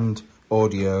 VHS and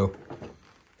audio.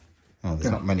 Oh,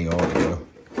 there's not many audio.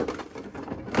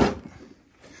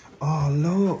 Oh,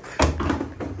 look.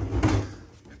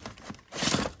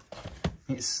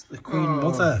 It's the Queen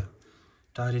Mother.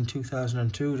 Died in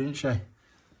 2002, didn't she?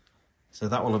 So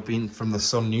that will have been from the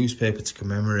Sun newspaper to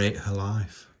commemorate her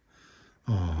life.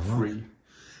 Oh, Free.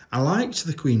 I liked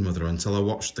the Queen Mother until I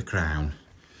watched The Crown.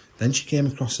 Then she came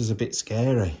across as a bit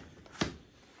scary.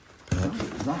 What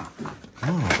is that?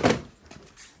 Oh.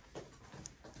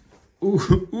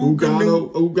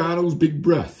 Ugano's big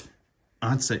breath.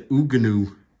 I'd say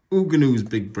Uganu. Uganu's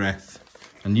big breath.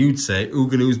 And you'd say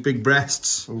Uganu's big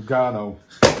breasts.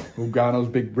 Ugano's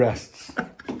big breasts.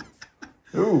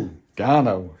 Ooh,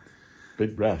 Gano.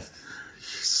 Big breasts.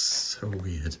 So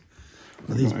weird.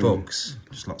 Are these books?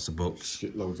 Just lots of books.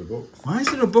 Shitloads of books. Why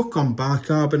is there a book on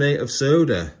bicarbonate of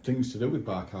soda? Things to do with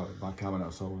bicarbonate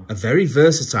of soda. A very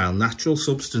versatile natural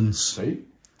substance. See?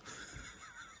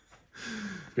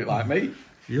 Bit like me.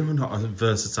 You're not a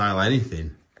versatile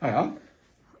anything. I am.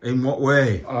 In what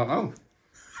way? I don't know.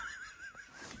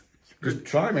 Just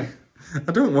try me.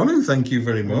 I don't want to, thank you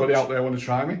very much. Anybody out there want to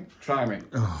try me? Try me.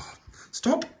 Oh,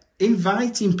 stop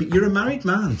inviting people. You're a married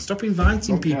man. Stop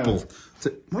inviting people.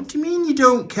 What do you mean you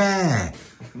don't care?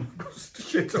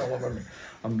 Shit all over me.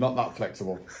 I'm not that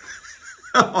flexible.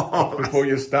 Before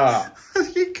you start.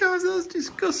 You guys, that's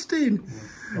disgusting.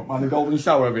 Don't mind a golden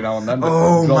shower every now and then.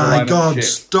 Oh my God,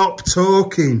 stop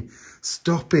talking.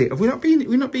 Stop it. Have we not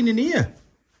been in here?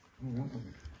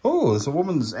 Oh, there's a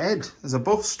woman's head. There's a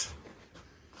bust.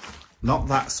 Not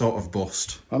that sort of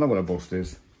bust. I know what a bust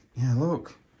is. Yeah,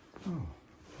 look. Oh.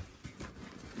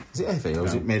 Is it heavy or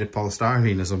is it made of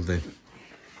polystyrene or something?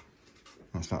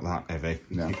 No, it's not that heavy.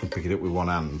 No. You can pick it up with one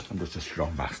hand. I'm just a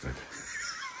strong bastard.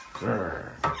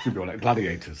 Should be one like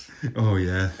Gladiators. Oh,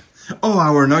 yeah. Oh,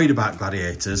 I were annoyed about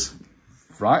Gladiators.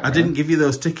 Right. I didn't give you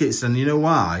those tickets, and you know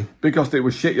why? Because they were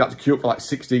shit. You had to queue up for like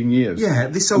 16 years. Yeah,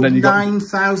 they sold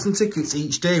 9,000 tickets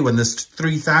each day when there's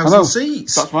 3,000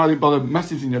 seats. That's why I didn't bother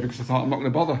messaging you, because I thought I'm not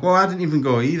going to bother. Well, I didn't even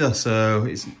go either, so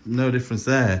it's no difference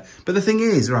there. But the thing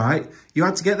is, right, you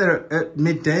had to get there at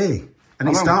midday, and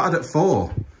it started at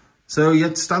 4. So you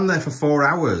had to stand there for 4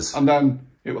 hours. And then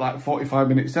it was like a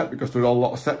 45-minute set because there were a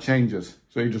lot of set changes.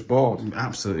 So you're just bored.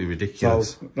 Absolutely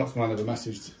ridiculous. So that's why I never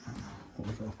messaged. What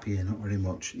have we got up here? Not very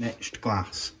much. Etched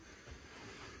glass.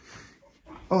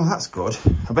 Oh, that's good.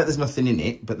 I bet there's nothing in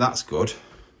it, but that's good.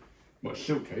 What,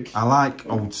 suitcase? I like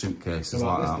old suitcases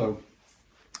like that. Though?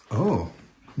 Oh.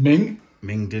 Ming?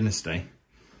 Ming Dynasty.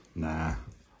 Nah.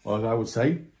 Or as I would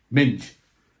say, Minge.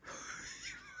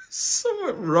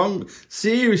 Something wrong.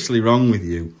 Seriously wrong with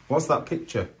you. What's that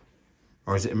picture?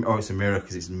 Or is it? Oh, it's a mirror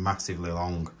because it's massively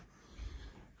long.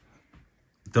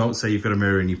 Don't say you've got a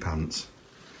mirror in your pants.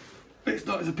 It's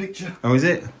not, it's a picture. Oh, is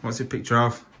it? What's it a picture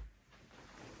of?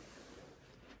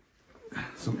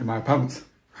 Something in my pants.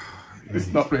 It's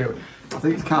not real. I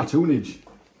think it's cartoonage.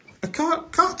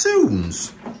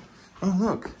 Cartoons? Oh,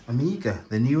 look. Amiga.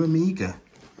 The new Amiga.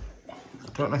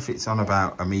 I don't know if it's on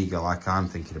about Amiga like I'm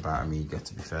thinking about Amiga,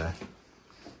 to be fair.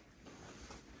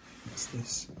 What's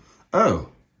this? Oh.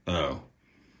 Oh.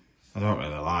 I don't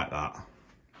really like that.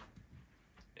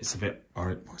 It's a bit...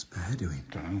 What's Bear doing?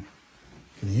 Don't know.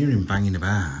 I can hear him banging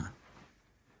about.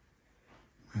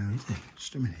 Where is he?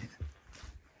 Just a minute.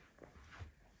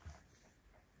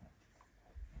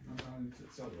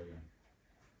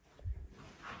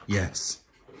 Yes.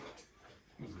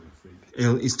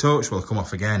 His torch will come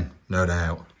off again, no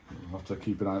doubt. I'll have to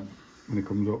keep an eye when he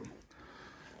comes up.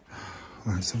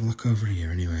 Right, let's have a look over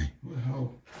here anyway. What the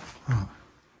hell? Oh.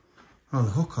 Oh,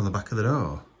 the hook on the back of the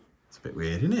door. It's a bit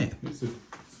weird, isn't it? It's a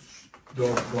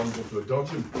door that belongs up to a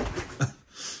dodgem.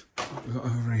 What have we got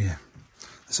over here?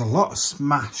 There's a lot of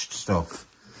smashed stuff.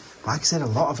 Like I said, a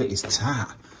lot of it is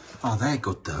tat. Oh, they're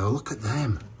good though. Look at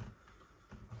them.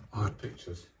 Oh,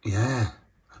 pictures. Yeah.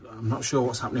 I'm not sure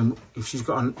what's happening. If she's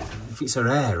got if it's her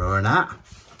hair or an hat.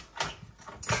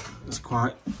 It's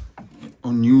quite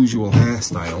unusual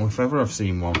hairstyle, if ever I've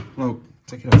seen one. Look,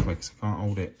 take it off me because I can't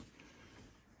hold it.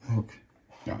 Look.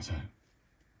 That's it.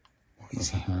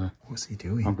 What's he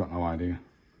doing? I've got no idea.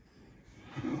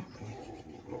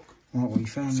 What you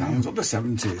found? Sounds of the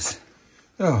 70s.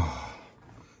 Oh,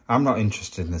 I'm not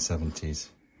interested in the 70s.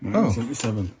 No,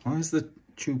 77. Why is the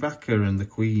Chewbacca and the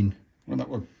Queen? Well, that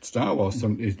was Star Wars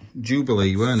 70s.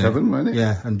 Jubilee, weren't it? 7, weren't it?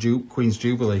 Yeah, and Queen's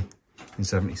Jubilee in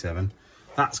 77.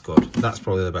 That's good. That's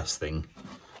probably the best thing.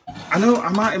 I know I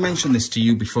might have mentioned this to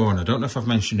you before, and I don't know if I've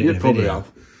mentioned it in a probably video.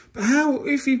 Have. But how,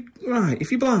 if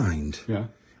you're blind, yeah,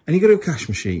 and you go to a cash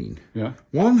machine, yeah.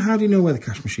 1, how do you know where the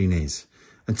cash machine is?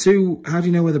 And 2, how do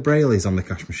you know where the braille is on the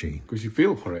cash machine? Because you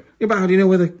feel for it. Yeah, but how do you know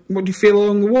what do you feel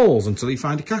along the walls until you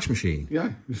find a cash machine?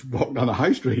 Yeah, just walk down the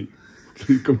high street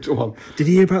till you come to one. Did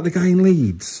you hear about the guy in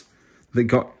Leeds that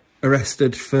got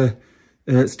arrested for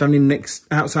standing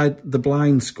outside the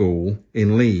blind school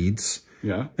in Leeds?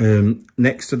 Yeah.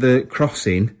 Next to the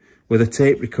crossing with a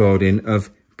tape recording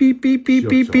of beep, beep, beep,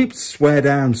 beep, beep. Swear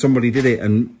down, somebody did it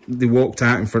and they walked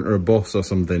out in front of a bus or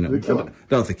something. I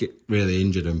don't think it really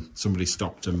injured them. Somebody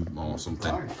stopped them or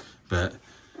something. Right. But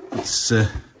it's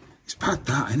bad,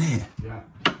 that, isn't it? Yeah.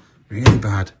 Really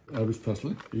bad. Elvis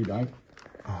Presley, he died.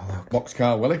 Oh, look.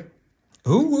 Boxcar Willie.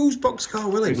 Who's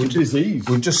Boxcar Willie? It's a disease.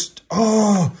 We've just,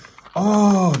 oh,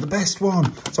 the best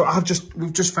one. So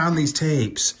we've just found these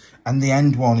tapes, and the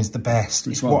end one is the best.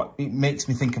 It's what it makes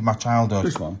me think of my childhood.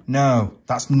 This one? No,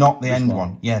 that's not the end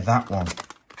one. Yeah, that one.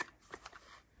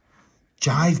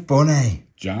 Jive Bunny.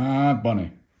 Jive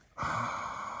Bunny.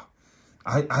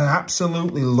 I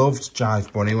absolutely loved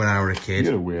Jive Bunny when I was a kid.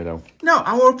 You're a weirdo. No,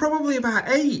 I was probably about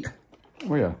 8.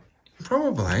 Oh yeah.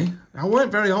 Probably. I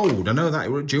weren't very old. I know that.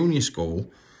 We were at junior school.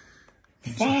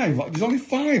 5? There's only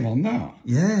 5 on that?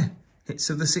 Yeah. It's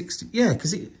of the 60s. Yeah,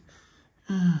 because it...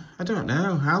 I don't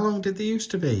know. How long did they used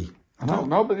to be? I don't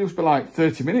know, but they used to be like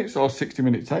 30 minutes or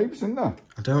 60-minute tapes, isn't there?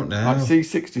 I don't know. Like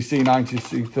C60,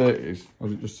 C90s, C30s. Or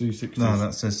is it just C60s? No,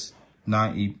 that says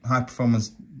 90... High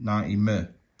performance 90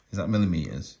 m. Is that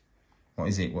millimetres? What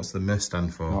is it? What's the m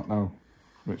stand for? I don't know.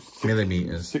 It's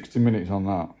millimetres. 60 minutes on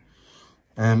that.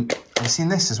 Have you seen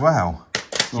this as well?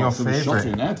 Your favourite? Shot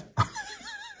in head.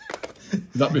 Is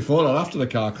that before or after the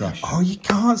car crash? Oh, you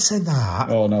can't say that.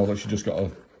 Oh no, that she just got a...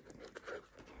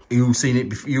 You've seen it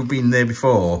before? You've been there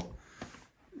before?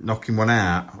 Knocking one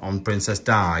out on Princess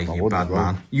Di, you bad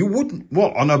man. You wouldn't?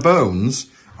 What, on her bones?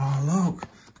 Oh, look.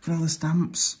 Look at all the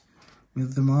stamps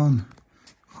with them on.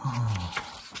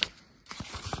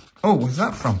 Oh, where's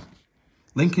that from?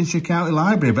 Lincolnshire County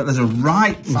Library. But there's a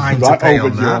right fine to pay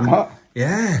on that.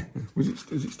 Yeah. Is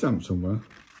it stamped somewhere?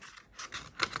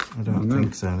 I don't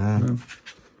think so, no.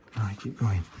 Right, keep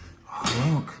going.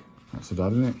 Oh, look. That's the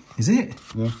dad, isn't it? Is it?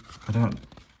 Yeah. I don't...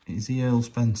 Is he Earl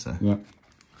Spencer? Yeah.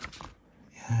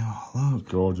 Yeah, oh, look.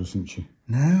 Gorgeous, isn't she?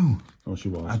 No. Oh, she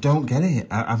was. I don't get it.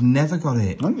 I've never got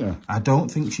it. Haven't you? I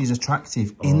don't think she's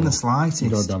attractive in the slightest. You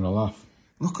go down the laugh.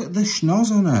 Look at the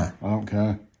schnoz on her. I don't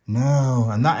care. No,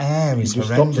 and that hair is just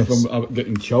horrendous. stops her from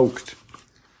getting choked.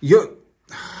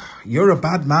 You're a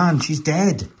bad man. She's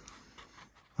dead.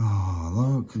 Oh,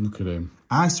 look. Look at him.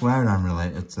 I swear I'm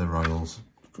related to the royals.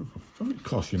 Of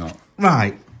course you're not.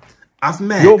 Right. I've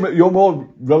met... You're more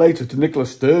related to Nicola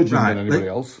Sturgeon than anybody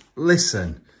else.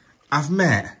 Listen. I've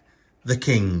met the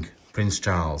King, Prince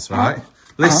Charles, right?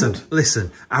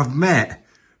 Listen. I've met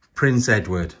Prince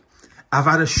Edward. I've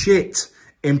had a shit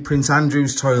in Prince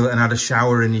Andrew's toilet and had a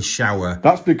shower in his shower.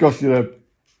 That's because you're a...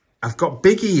 I've got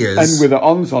big ears. And with the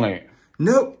ons on it.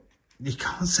 No, you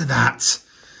can't say that.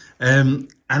 And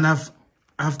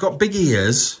I've got big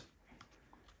ears.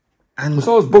 And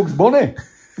so is Bugs Bunny.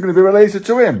 You're going to be related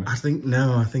to him. I think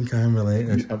I am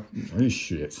related. He's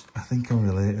shit. I think I'm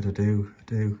related. I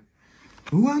do.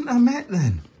 Who haven't I met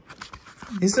then?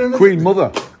 Is there another... Queen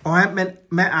Mother. Oh, I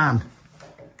haven't met Anne.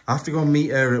 I have to go and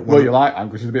meet her at one. Well, you like Anne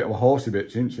because she's a bit of a horsey bitch,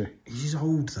 isn't she? She's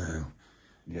old though.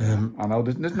 Yeah, I know.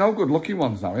 There's no good looking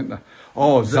ones now, isn't there?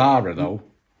 Oh, Zara though.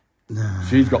 No.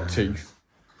 She's got teeth.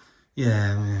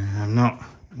 Yeah, I'm not.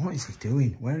 What is he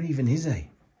doing? Where even is he? I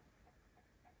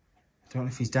don't know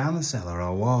if he's down the cellar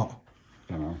or what.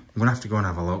 I don't know. I'm going to have to go and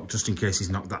have a look, just in case he's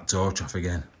knocked that torch off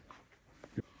again.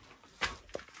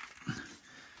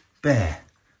 Bear,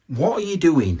 what are you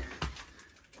doing?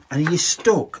 And are you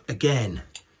stuck again?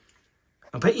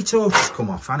 I bet your torch has come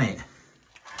off, hasn't it?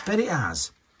 I bet it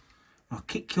has. I'll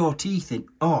kick your teeth in.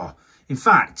 Oh, in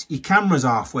fact, your camera's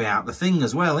halfway out the thing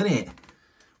as well, isn't it?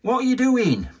 What are you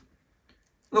doing?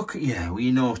 Look at you with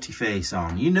your naughty face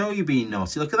on. You know you're being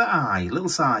naughty. Look at that eye, little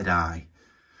side eye.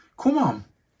 Come on.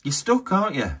 You're stuck,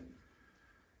 aren't you?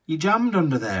 You're jammed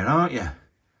under there, aren't you?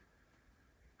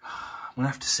 I'm going to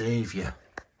have to save you.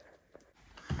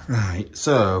 Right,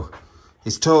 so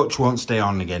his torch won't stay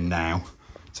on again now.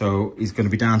 So he's going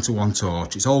to be down to one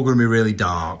torch. It's all going to be really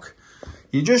dark.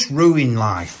 You just ruin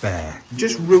life, Bear. You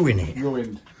just ruin it.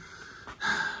 Ruined.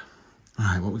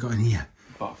 Right, what we got in here?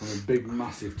 Apart from a big,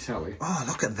 massive telly. Oh,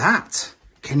 look at that.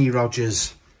 Kenny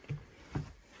Rogers.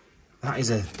 That's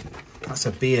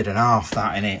a beard and half,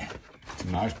 that, innit? It's a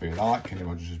nice beard. I like Kenny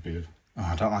Rogers' beard. Oh,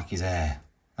 I don't like his hair.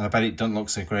 And I bet it doesn't look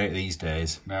so great these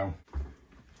days. No.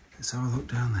 Let's have a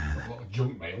look down there then. A lot of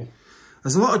junk mail.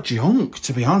 There's a lot of junk,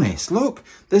 to be honest. Look,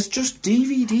 there's just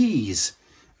DVDs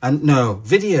and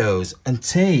videos and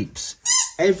tapes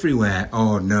everywhere.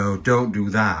 Oh no, don't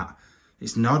do that.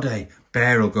 It's Noddy.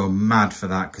 Bear will go mad for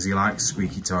that because he likes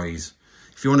squeaky toys.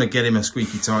 If you want to get him a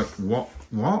squeaky toy,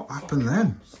 what happened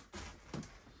then?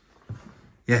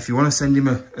 Yeah, if you want to send him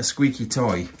a squeaky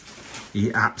toy,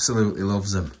 he absolutely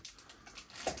loves them.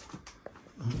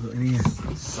 What in here?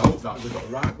 Soap, that we've got a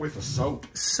right whiff of soap.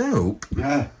 Soap?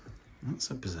 Yeah. That's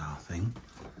a bizarre thing.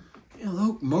 Yeah,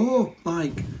 look, more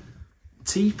like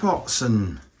teapots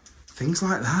and things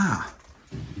like that.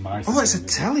 Oh, it's a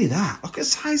telly, that. Look at the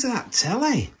size of that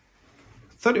telly.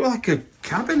 I thought it was like a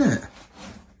cabinet.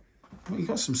 Oh, you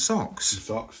got some socks. Some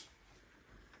socks.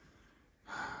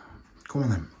 Come on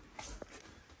then.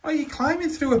 What are you climbing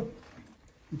through a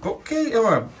bookcase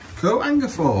or a coat hanger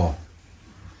for?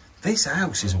 This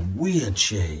house is a weird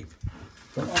shape.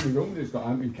 Don't know how many rooms it's got, I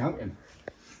haven't been counting.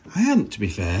 I hadn't, to be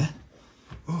fair.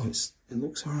 Oh, it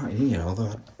looks alright in here,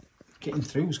 although getting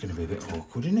through is going to be a bit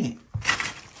awkward, isn't it?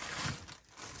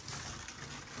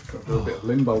 Got a little bit of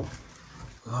limbo.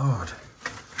 Lord.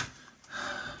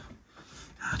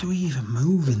 How do we even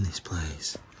move in this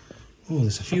place? Oh,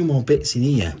 there's a few more bits in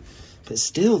here, but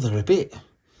still they're a bit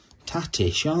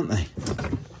tattish, aren't they?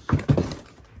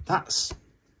 That's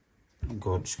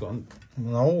good. It's got an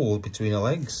hole between her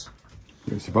legs.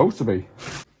 It's supposed to be.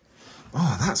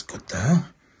 Oh, that's good though.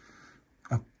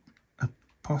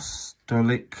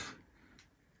 Apostolic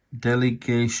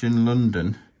Delegation,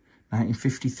 London,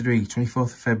 1953, 24th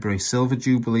of February, Silver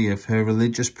Jubilee of her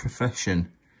religious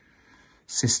profession,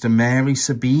 Sister Mary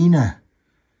Sabina.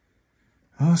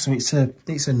 Oh, so it's a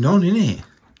nun, isn't it?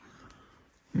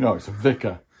 No, it's a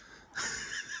vicar.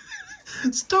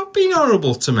 Stop being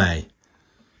horrible to me.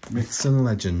 Myths and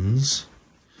legends.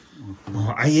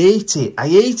 Oh, I hate it. I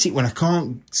hate it when I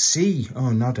can't see.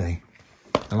 Oh, Noddy.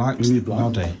 I like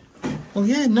Noddy. Well,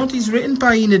 yeah, Noddy's written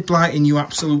by Enid Blyton, you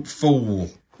absolute fool.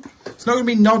 It's not going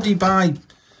to be Noddy by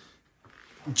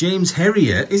James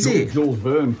Herriot, is it? Jules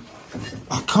Verne.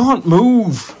 I can't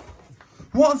move.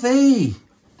 What are they?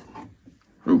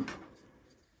 Ooh.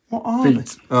 What are Feet. they?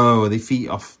 Oh, are they feet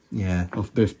off? Yeah.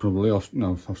 Off this probably, off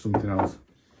something else.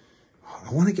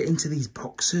 I want to get into these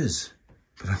boxes,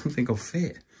 but I don't think I'll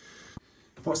fit.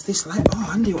 What's this letter?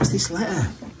 Oh, Andy, what's this letter?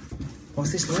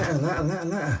 What's this letter?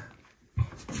 Letter.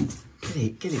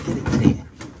 Get it.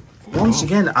 Once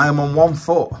again, I am on 1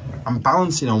 foot. I'm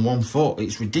balancing on 1 foot.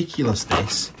 It's ridiculous,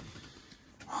 this.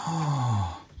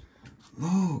 Oh,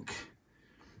 look.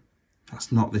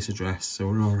 That's not this address, so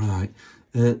we're all right.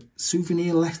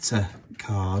 Souvenir letter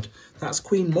card. That's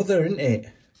Queen Mother, isn't it?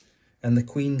 And the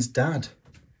Queen's dad.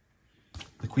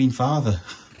 The Queen Father.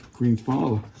 Queen's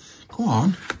father. Go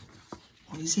on.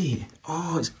 What is it?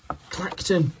 Oh, it's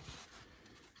Clacton.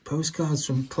 Postcards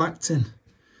from Clacton.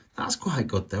 That's quite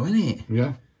good though, isn't it?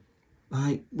 Yeah.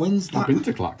 Like, when's that? I've been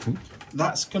to Clacton.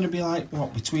 That's going to be like,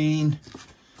 what, between...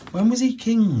 When was he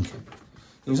king?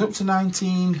 It was up to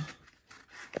 19...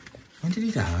 When did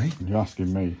he die? You're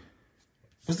asking me.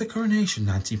 Was the coronation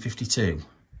 1952?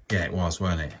 Yeah, it was,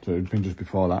 wasn't it? So it'd been just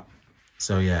before that.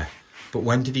 So, yeah. But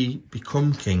when did he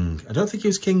become king? I don't think he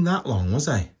was king that long, was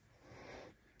he?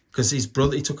 Because his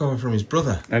brother, he took over from his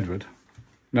brother. Edward.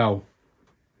 No.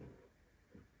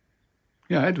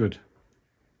 Yeah, Edward.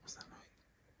 What's that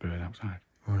noise? Bird outside.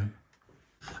 All right.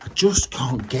 I just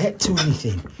can't get to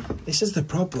anything. This is the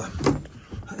problem.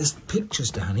 There's pictures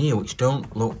down here which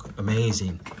don't look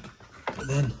amazing. But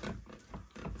then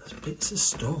there's bits of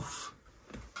stuff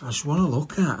I just want to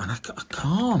look at and I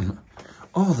can't.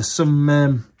 Oh, there's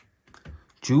some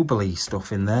Jubilee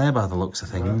stuff in there by the looks of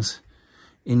things.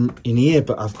 In here,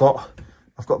 but I've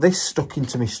got this stuck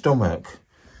into my stomach.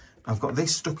 I've got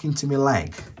this stuck into my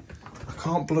leg. I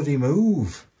can't bloody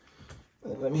move.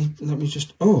 Let me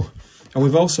just... Oh, and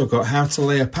we've also got How to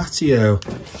Lay a Patio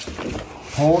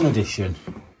porn edition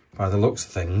by the looks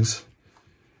of things.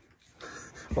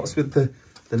 What's with the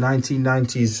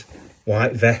 1990s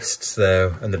white vests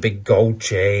though and the big gold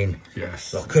chain?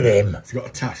 Yes. Look at him. He's got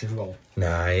a tash as well.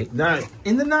 No,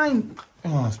 in the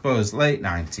I suppose late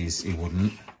 90s he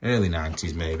wouldn't. Early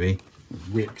 90s maybe.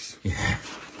 Wicks. Yeah.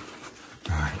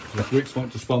 Right. If Wicks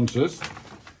want to sponsor us.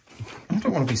 I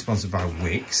don't want to be sponsored by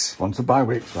Wix. Sponsored by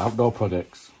Wicks for outdoor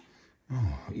products.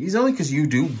 Oh, it's only because you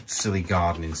do silly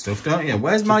gardening stuff, don't you?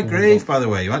 Where's my grave, by the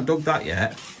way? You haven't dug that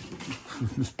yet.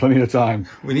 There's plenty of time.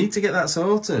 We need to get that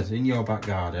sorted in your back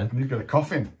garden. You've got a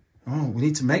coffin. Oh, we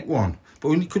need to make one. But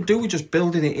we could do with just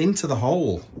building it into the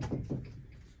hole.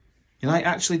 You know, like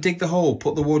actually dig the hole,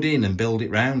 put the wood in and build it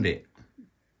round it.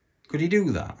 Could you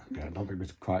do that? Yeah, I don't think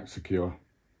it's quite secure.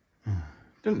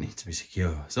 Doesn't need to be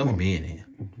secure. It's only me in it.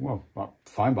 Well, that's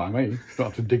fine by me. Don't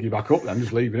have to dig it back up then,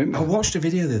 just leave it in there. I watched a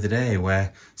video the other day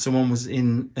where someone was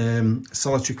in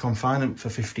solitary confinement for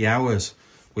 50 hours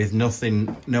with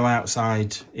nothing, no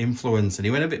outside influence, and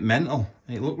he went a bit mental.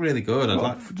 It looked really good.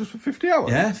 Just for 50 hours?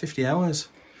 Yeah, 50 hours.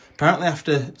 Apparently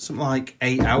after something like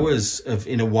 8 hours of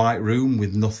in a white room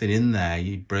with nothing in there,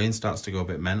 your brain starts to go a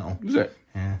bit mental. Is it?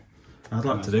 Yeah. I'd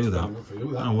like to do that.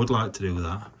 I would like to do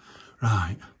that.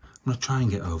 Right, I'm going to try and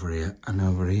get over here and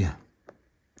over here.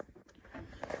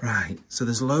 Right, so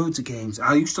there's loads of games.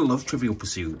 I used to love Trivial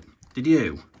Pursuit. Did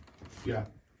you? Yeah.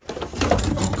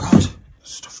 Oh God,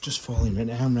 stuff just falling right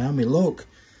down around me. Look,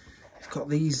 I've got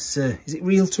these, is it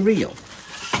reel to reel?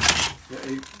 Yeah,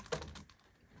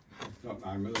 it's not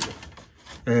 9mm.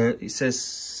 It says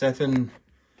 7-inch,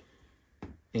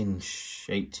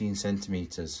 18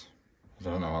 centimetres. I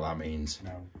don't know what that means.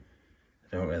 No.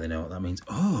 I don't really know what that means.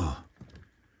 Oh,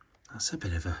 that's a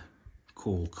bit of a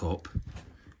cool cup.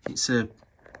 It's a,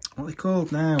 what are they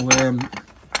called now?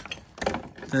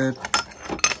 The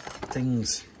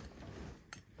things.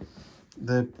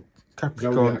 The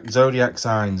Capricorn, Zodiac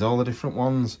signs, all the different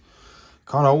ones.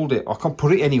 Can't hold it. I can't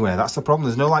put it anywhere. That's the problem.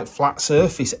 There's no like flat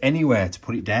surface anywhere to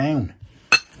put it down.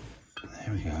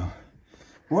 There we go.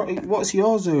 What's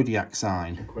your Zodiac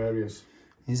sign? Aquarius.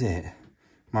 Is it?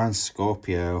 Mine's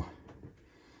Scorpio.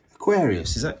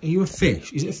 Aquarius, is that, are you a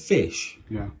fish? Is it a fish?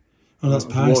 Yeah. Oh, that's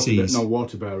Pisces.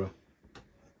 Water bearer.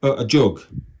 Oh, a jug?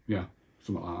 Yeah,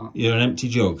 something like that. You're an empty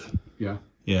jug? Yeah.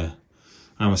 Yeah.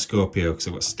 I'm a Scorpio because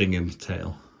I've got a sting in my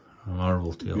tail. I'm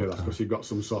horrible to Yeah, that's because you've got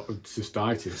some sort of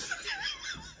cystitis.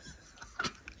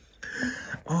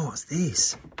 Oh, what's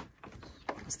this?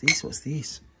 What's this? What's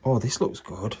this? Oh, this looks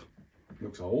good.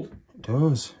 Looks old. It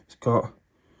does. It's got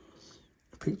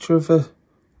a picture of a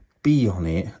bee on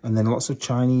it and then lots of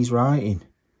Chinese writing.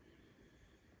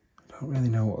 I don't really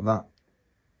know what that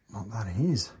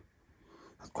is.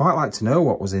 I'd quite like to know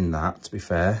what was in that, to be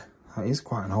fair. That is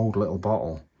quite an old little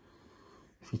bottle.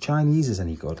 If your Chinese is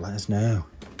any good, let us know.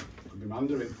 Could be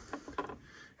Mandarin.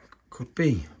 Could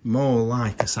be. More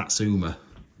like a Satsuma.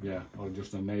 Yeah, or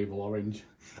just a navel orange.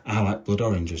 I like blood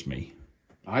oranges, me.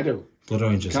 I do. Blood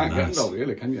oranges are nice. Can't get them though,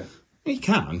 really, can you? You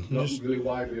can. Not really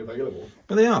widely available.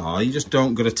 But they are. You just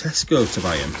don't go to Tesco to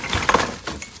buy them.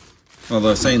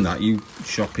 Although saying that, you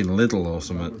shop in Lidl or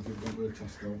something.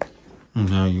 Oh,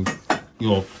 no,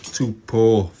 you're too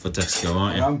poor for Tesco,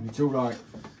 aren't you? I am. You're too right.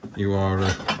 You are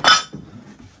a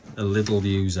Lidl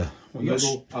user.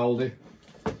 Lidl, Aldi,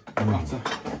 Matter.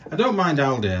 I don't mind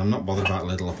Aldi. I'm not bothered about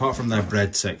Lidl. Apart from their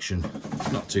bread section,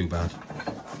 it's not too bad.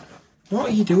 What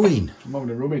are you doing? I'm having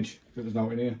a rummage. There's no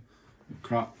in here.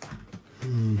 Crap.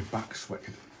 My back's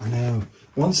sweating. I know.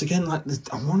 Once again, like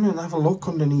I want to have a look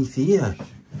underneath here,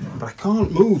 but I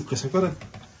can't move because I've got a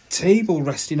table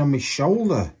resting on my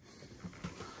shoulder.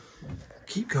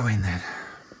 Keep going then.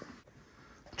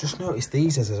 Just noticed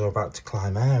these as I was about to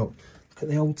climb out. Look at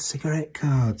the old cigarette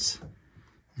cards.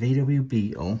 VW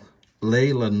Beetle,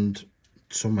 Leyland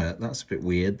Summit. That's a bit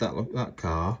weird. That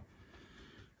car.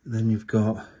 Then you've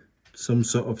got some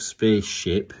sort of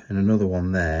spaceship and another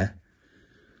one there.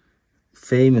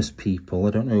 Famous people,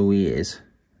 I don't know who he is.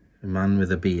 A man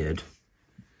with a beard.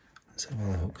 Let's have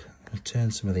a look. I'll turn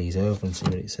some of these over and see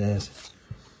what it says.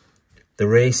 The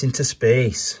race into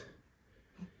space.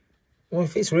 Well,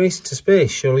 if it's race into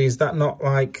space, surely is that not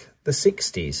like the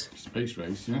 60s? Space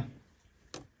race, yeah.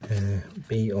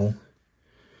 Beetle.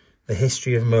 The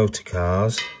history of motor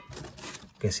cars.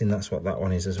 Guessing that's what that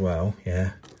one is as well.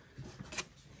 Yeah.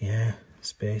 Yeah,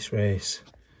 space race.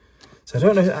 So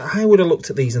I don't know, I would have looked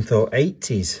at these and thought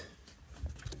 80s.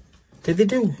 Did they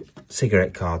do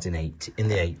cigarette cards in the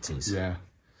 80s? Yeah,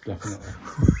 definitely.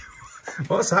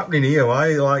 What's happening here? Why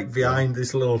are you like behind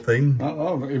this little thing? I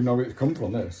don't even know where it come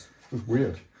from, this. It's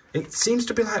weird. It seems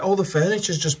to be like all the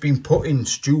furniture's just been put in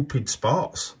stupid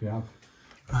spots. Yeah.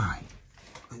 Right.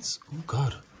 It's, oh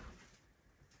God.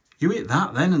 You hit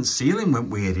that then and ceiling went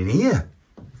weird in here.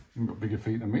 You've got bigger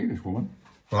feet than me, this woman.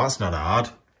 Well, that's not hard.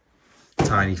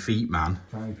 Tiny feet, man.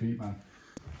 Tiny feet, man.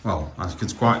 Well, I can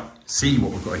quite see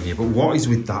what we've got in here, but what is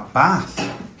with that bath?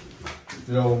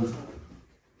 The old...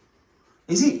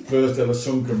 Is it? First ever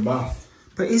sunken bath.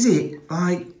 But is it,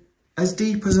 like, as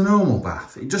deep as a normal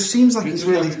bath? It just seems like it's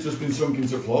really... It's just been sunk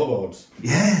into floorboards.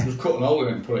 Yeah. Just cut an hole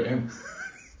in it and put it in.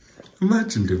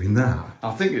 Imagine doing that.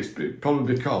 I think it's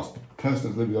probably because, the person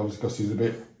that's living obviously because he's a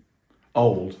bit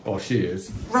old, or she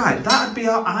is. Right, that'd be,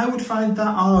 I would find that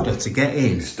harder to get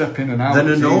in. You step in and out. Than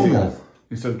a normal. Easier,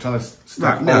 instead of trying to step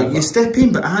right, no, over. you step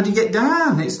in, but how do you get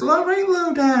down? It's very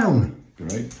low down.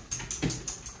 Great.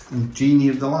 And Genie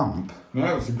of the Lamp.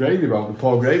 No, it's a gravy bowl. We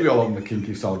pour gravy all on the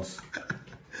kinky sods.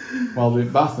 While they're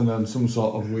bathing them some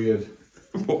sort of weird...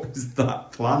 What is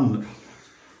that plant?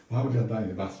 Why would you have that in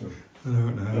the bathroom? I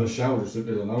don't know. And a shower just a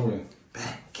bit of nowhere.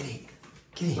 Bear, get in.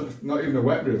 Get in. It's not even a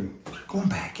wet room. Go on,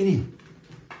 Bear, get in.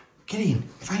 Get in.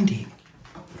 Find it.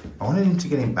 I wanted him to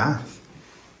get in bath.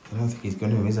 I don't think he's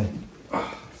going to, is he?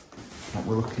 What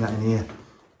we're looking at in here.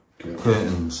 Okay.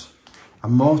 Curtains.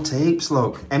 And more tapes,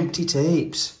 look. Empty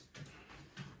tapes.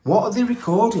 What are they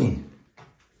recording?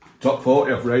 Top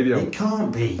 40 off radio. It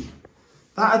can't be.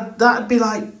 That'd be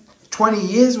like 20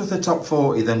 years worth of top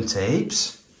 40 then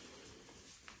tapes.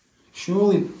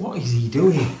 Surely, what is he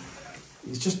doing?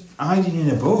 He's just hiding in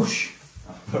a bush.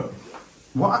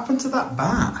 What happened to that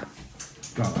bat?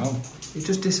 Don't know. It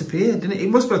just disappeared, didn't it? It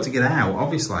must be able to get out,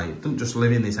 obviously. It doesn't just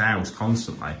live in this house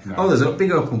constantly. No. Oh, there's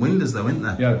big open windows though, isn't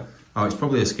there? Yeah. Oh, it's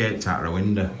probably escaped out of a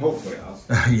window. Hopefully it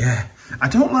has. Yeah. I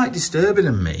don't like disturbing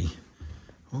them, me.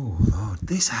 Oh, Lord.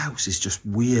 This house is just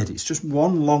weird. It's just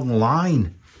one long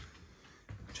line.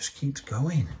 It just keeps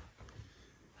going.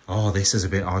 Oh, this is a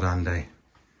bit odd, Andy.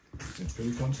 It's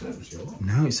pretty conservative.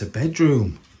 No, it's a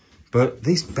bedroom. But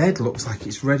this bed looks like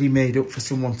it's ready made up for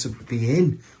someone to be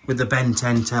in with the Ben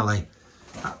 10 telly.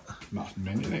 That's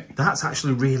mint, isn't it? That's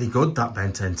actually really good, that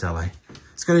Ben 10 telly.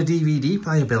 It's got a DVD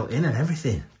player built in and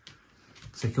everything.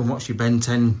 So you can watch your Ben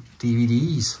 10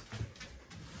 DVDs.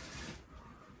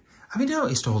 Have you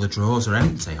noticed all the drawers are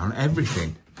empty on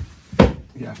everything?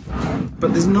 Yeah.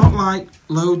 But there's not like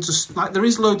loads of... Like there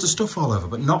is loads of stuff all over,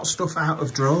 but not stuff out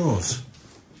of drawers.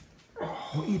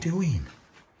 What are you doing?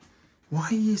 Why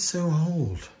are you so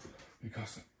old?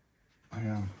 Because I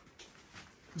am.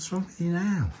 What's wrong with you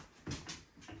now?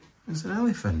 There's an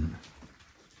elephant.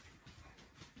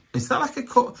 Is that like a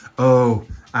cut? Oh,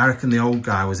 I reckon the old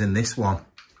guy was in this one.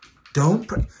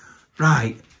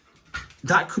 Right.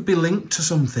 That could be linked to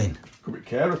something. Could be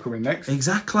Kara coming next.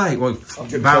 Exactly. Well,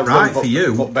 about right for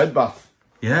you. What bed bath?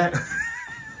 Yeah.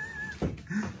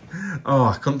 Oh,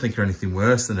 I couldn't think of anything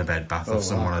worse than a bed bath of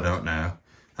someone I don't know.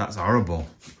 That's horrible.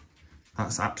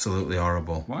 That's absolutely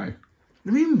horrible. Why? I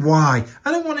mean, why?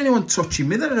 I don't want anyone touching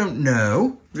me that I don't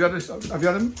know. Have you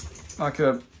had them? Like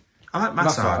a... I like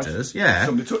massagers, yeah.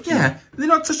 Somebody touching you? They're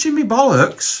not touching me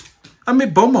bollocks. And my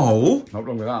bumhole. Not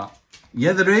wrong with that.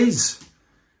 Yeah, there is.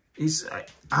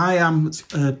 I am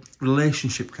a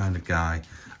relationship kind of guy.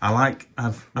 Why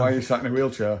are you sat in a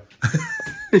wheelchair?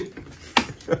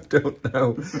 I don't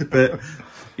know. But,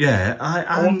 yeah,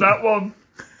 I want that one.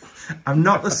 I'm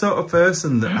not the sort of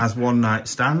person that has one night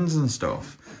stands and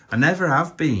stuff. I never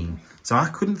have been. So I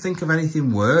couldn't think of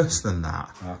anything worse than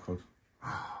that. I could.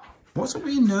 What's up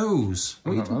with your nose?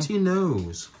 What are you doing to your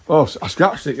nose? Oh, I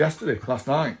scratched it last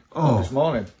night. Oh. This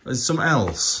morning. Is something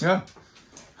else? Yeah.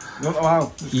 I don't know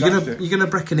how. You're gonna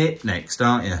break an hip next,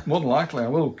 aren't you? More than likely, I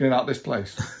will, getting out of this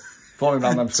place. Falling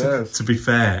down them stairs. To be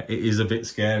fair, it is a bit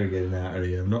scary getting out of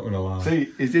here, I'm not gonna lie.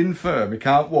 See, he's infirm, he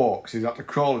can't walk, so he's had to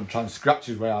crawl and try and scratch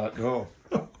his way out that door.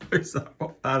 Is that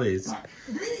what that is? Like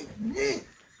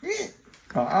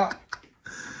that.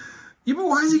 Yeah, but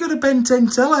why has he got a Ben 10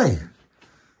 telly?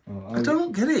 I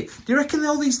don't get it. Do you reckon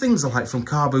all these things are like from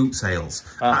car boot sales?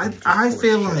 I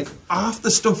feel like half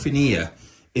the stuff in here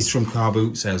is from car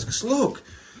boot sales. Because look,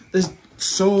 there's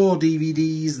Saw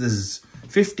DVDs, there's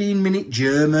 15-minute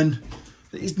German.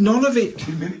 None of it...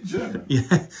 15-minute German?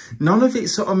 Yeah, none of it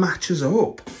sort of matches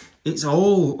up. It's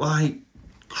all like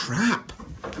crap.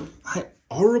 Like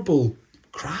horrible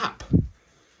crap.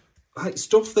 Like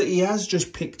stuff that he has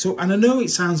just picked up. And I know it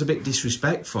sounds a bit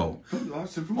disrespectful.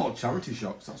 That's from all charity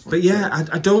shops. That's what but yeah,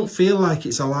 I don't feel like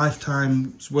it's a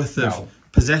lifetime's worth of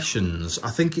possessions.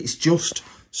 I think it's just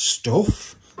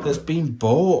stuff that's been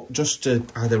bought just to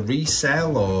either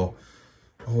resell or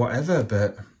whatever.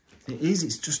 But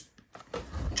it's just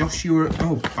Joshua.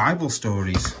 Oh, Bible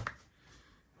stories.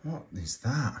 What is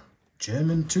that?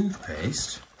 German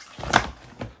toothpaste.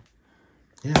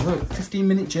 Yeah, look,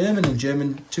 15-minute German and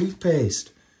German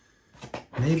toothpaste.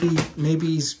 Maybe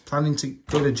he's planning to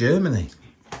go to Germany.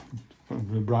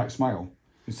 With a bright smile.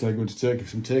 Instead of going to Turkey for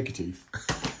some turkey teeth.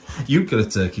 You'd go to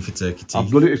Turkey for turkey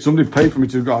teeth. If somebody paid for me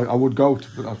to go, I would go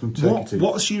to have some turkey teeth.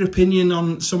 What's your opinion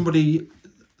on somebody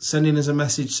sending us a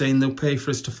message saying they'll pay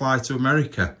for us to fly to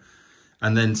America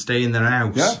and then stay in their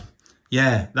house? Yeah.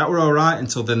 Yeah, that were all right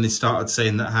until then they started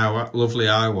saying that how lovely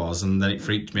I was, and then it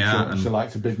freaked me out. She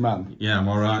likes a big man. Yeah, I'm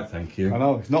all right, thank you. I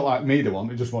know, it's not like me, the one,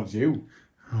 it just wants you.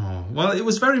 Oh, well, it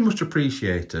was very much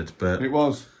appreciated, but... It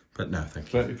was. But no,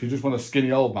 thank you. But if you just want a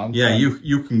skinny old man... Yeah,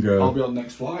 you can go. I'll be on the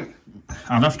next flight.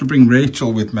 I'd have to bring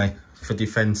Rachel with me for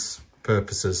defence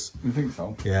purposes. You think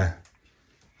so? Yeah.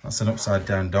 That's an upside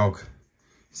down dog.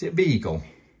 Is it a beagle?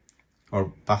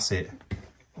 Or basset?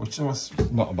 Which was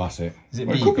not a basset. Is it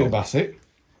beagle? It could be a basset.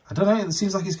 I don't know. It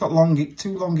seems like he's got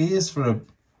too long ears for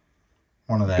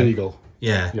one of them. Beagle.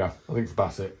 Yeah. Yeah, I think it's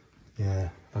basset. Yeah,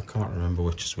 I can't remember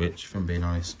which is which, if I'm being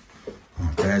honest.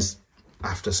 Oh, there's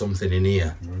after something in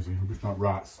here. Where is he? It's not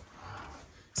rats.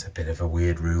 It's a bit of a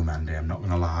weird room, Andy. I'm not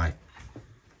going to lie.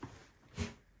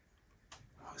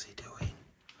 What is he doing?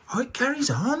 Oh, it carries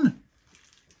on.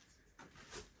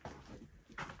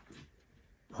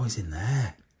 Oh, he's in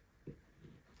there.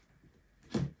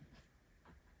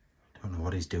 Don't know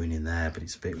what he's doing in there, but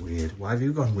it's a bit weird. Why have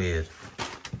you gone weird?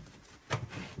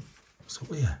 What's up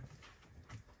with you?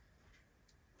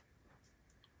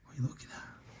 What are you looking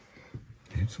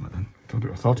at? Need something then.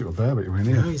 I thought it was there, but you were in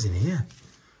here. No, he's in here.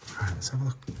 Right, let's have a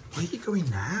look. Where are you going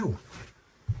now?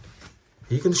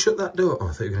 Are you going to shut that door? Oh,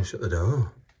 I thought you were going to shut the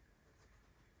door.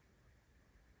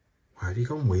 Why have you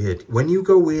gone weird? When you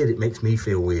go weird, it makes me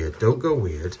feel weird. Don't go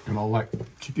weird. And all like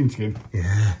chicken skin.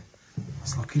 Yeah.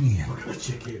 Let's look in here. Look at the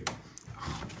chicken.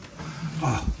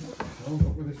 Oh,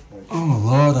 Look at this place. oh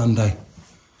Lord, Andy.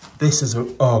 This is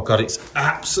a... Oh, God, it's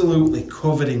absolutely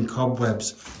covered in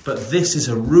cobwebs. But this is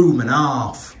a room and a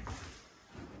half.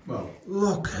 Well,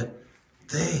 Look at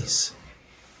this.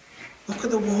 Look at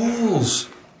the walls.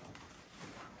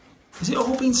 Is it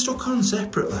all been stuck on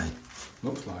separately?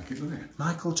 looks like it, doesn't it?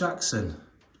 Michael Jackson,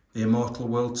 the Immortal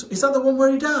World Tour. Is that the one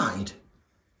where he died?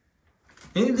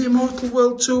 Isn't it the Immortal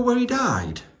World Tour where he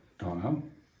died? Don't know.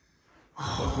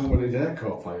 That's one where his hair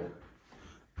caught fire.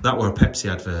 That were a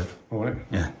Pepsi advert. Oh, right.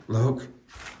 Yeah, look. Look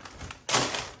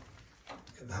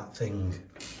at that thing.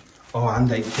 Oh,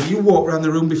 Andy, can you walk around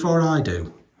the room before I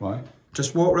do? Why?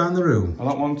 Just walk around the room. I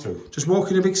don't want to. Just walk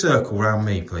in a big circle around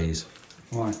me, please.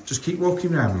 Why? Just keep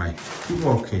walking around me. Keep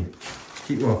walking.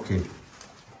 Keep walking.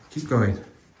 Keep going.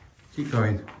 Keep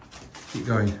going. Keep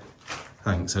going.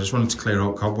 Thanks. I just wanted to clear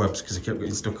out cobwebs because they kept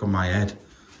getting stuck on my head.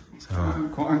 So, I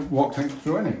haven't walked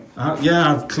through any.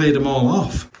 yeah, I've cleared them all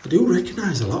off. I do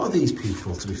recognise a lot of these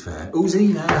people, to be fair. Who's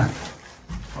he there?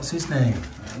 What's his name?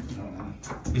 I don't know.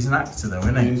 He's an actor though,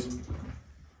 isn't he? He is.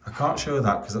 I can't show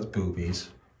that because that's boobies.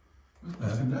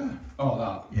 What's in there? Oh,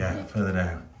 that. Yeah, further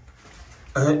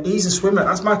down. He's a swimmer.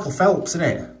 That's Michael Phelps, isn't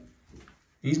it?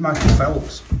 He's Michael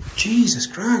Phelps. Jesus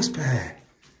Christ, Bear.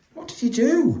 What did you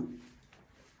do?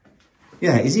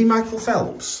 Yeah, is he Michael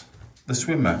Phelps? The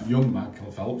swimmer? Young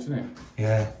Michael Phelps, isn't it?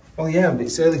 Yeah. Well, yeah, but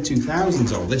it's early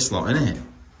 2000s, all this lot, isn't it?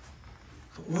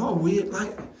 But what a weird,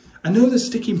 like... I know they're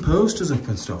sticking posters up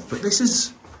and stuff, but this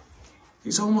is...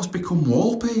 It's almost become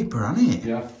wallpaper, hasn't it?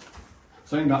 Yeah.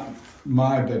 Saying that,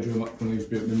 my bedroom when I used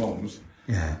to be at my mum's,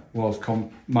 Yeah. was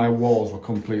my walls were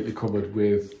completely covered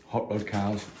with hot rod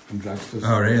cars and dragsters.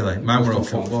 Oh, really? Mine were all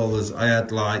footballers. I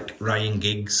had, like, Ryan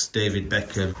Giggs, David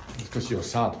Beckham. It's because you're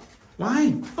sad.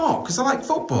 Why? Oh, because I like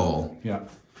football. Yeah.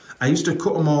 I used to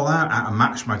cut them all out of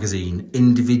Match magazine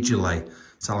individually.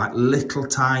 So like little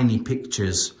tiny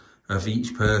pictures of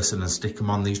each person and stick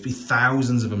them on. There used to be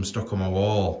thousands of them stuck on my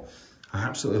wall. I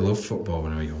absolutely loved football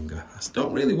when I was younger. I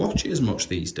don't really watch it as much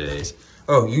these days.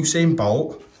 Oh, Usain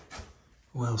Bolt.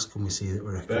 Who else can we see that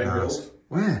we recognise? Bear Grylls.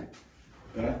 Where?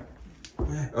 Yeah.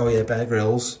 Where? Oh yeah, Bear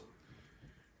Grylls.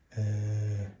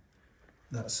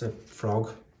 That's a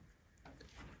frog.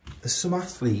 There's some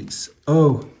athletes.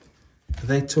 Oh, are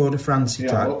they Tour de France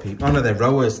type people? Oh no, they're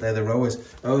rowers. They're the rowers.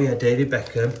 Oh yeah, David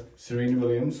Beckham. Serena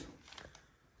Williams.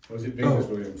 Or is it Venus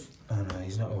Williams? Oh no,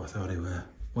 he's not who I thought he were.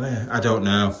 Where? I don't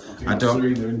know. I don't.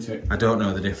 Serena, isn't it? I don't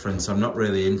know the difference. I'm not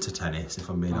really into tennis, if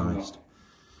I'm being honest.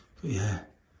 But yeah.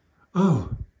 Oh.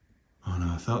 Oh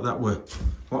no, I thought that were.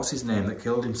 What's his name that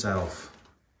killed himself?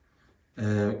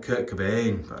 Kurt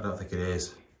Cobain, but I don't think it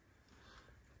is.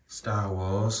 Star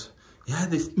Wars. Yeah,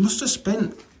 they must have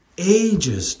spent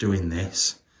ages doing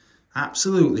this.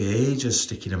 Absolutely ages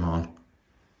sticking them on.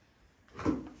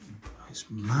 It's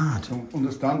mad. I don't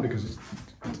understand because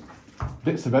it's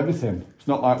bits of everything. It's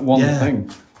not like one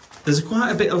thing. There's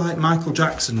quite a bit of like Michael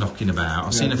Jackson knocking about.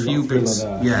 I've seen a few bits.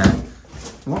 Yeah.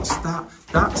 What's that?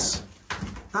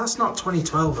 That's not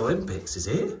 2012 Olympics, is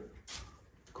it?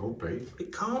 Could be.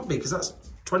 It can't be because that's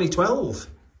 2012.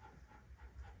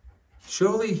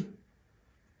 Surely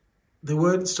they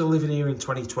weren't still living here in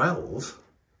 2012.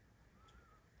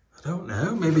 I don't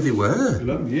know. Maybe they were.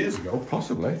 11 years ago,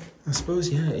 possibly. I suppose,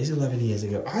 yeah, it is 11 years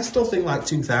ago. I still think like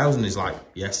 2000 is like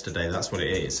yesterday. That's what it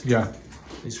is. Yeah.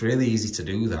 It's really easy to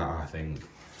do that, I think.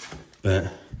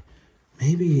 But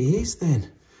maybe it is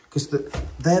then. Because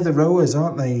they're the rowers,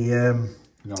 aren't they?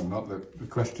 No, not the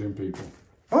equestrian people.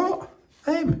 What?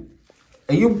 Them?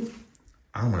 Are you...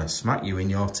 I'm going to smack you in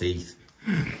your teeth.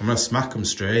 I'm going to smack them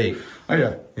straight. Oh,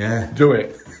 yeah? Yeah. Do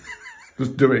it.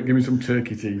 Just do it. Give me some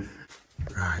turkey teeth.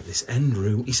 Right, this end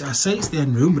room. I say it's the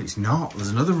end room, but it's not. There's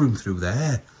another room through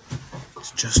there.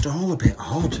 It's just all a bit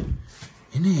odd,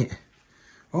 isn't it?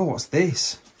 Oh, what's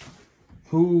this?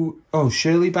 Who? Oh,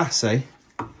 Shirley Bassey,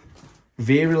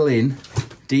 Vera Lynn,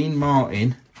 Dean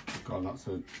Martin. God, that's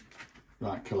a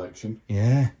right collection.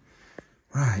 Yeah.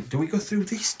 Right, do we go through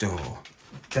this door?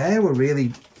 They were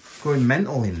really going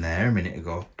mental in there a minute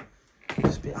ago.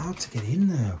 It's a bit hard to get in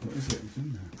though. What is it? What's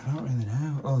in there? I don't really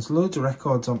know. Oh, there's loads of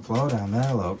records on floor down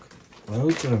there, look.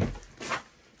 Loads of them.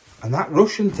 And that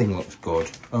Russian thing looks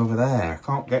good over there. I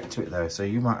can't get to it though, so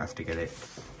you might have to get it.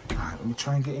 Right, let me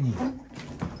try and get in here.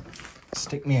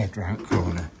 Stick my head round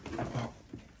corner. Oh,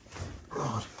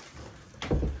 God.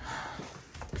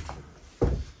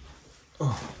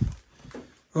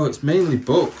 Oh, it's mainly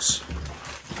books.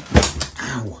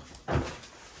 Ow.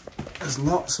 There's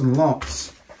lots and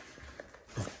lots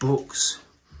of books.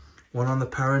 One on the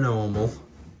paranormal.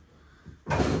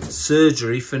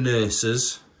 Surgery for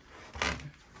nurses.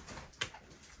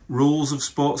 Rules of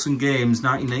Sports and Games,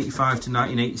 1985 to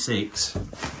 1986.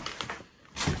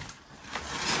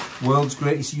 World's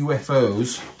Greatest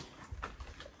UFOs.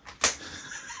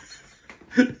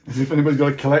 As if anybody's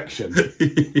got a collection.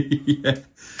 Yeah.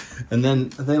 And then,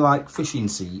 are they like fishing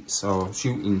seats or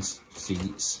shooting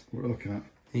seats? What are we looking at?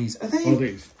 These, are they? What are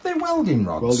these? They're welding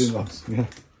rods. Welding rods, yeah.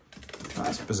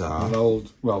 That's bizarre. An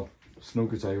old, well,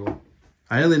 snooker table.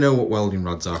 I only know what welding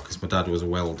rods are because my dad was a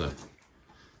welder.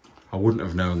 I wouldn't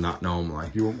have known that normally.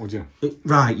 You wouldn't, would you?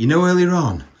 Right, you know earlier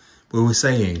on, we were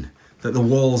saying that the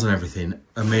walls and everything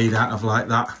are made out of like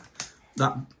that,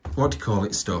 what do you call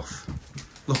it, stuff?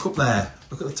 Look up there,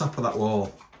 look at the top of that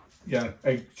wall. Yeah,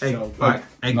 egg shell.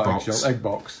 Egg box. Egg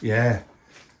box. Yeah,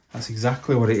 that's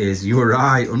exactly what it is. You were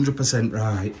right, 100%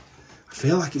 right. I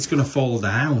feel like it's going to fall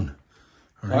down.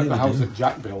 Like the house that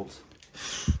Jack built.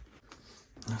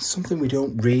 That's something we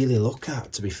don't really look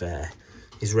at, to be fair,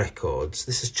 is records.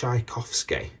 This is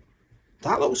Tchaikovsky.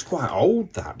 That looks quite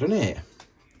old, that, doesn't it?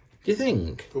 Do you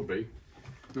think? Could be.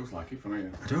 Looks like it from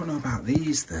here. I don't know about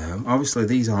these, though. Obviously,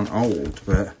 these aren't old,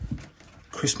 but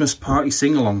Christmas party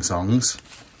sing-along songs.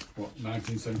 What,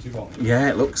 1971? Yeah,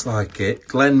 it looks like it.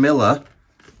 Glenn Miller.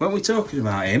 Weren't we talking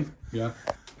about him? Yeah.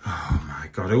 Oh, my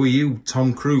God. Who are you?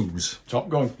 Tom Cruise? Top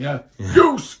Gun, yeah.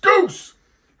 Goose! Goose!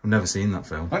 I've never seen that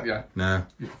film. Haven't you? No.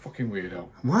 You fucking weirdo.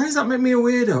 Why does that make me a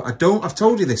weirdo? I've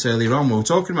told you this earlier on. We were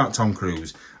talking about Tom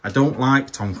Cruise. I don't like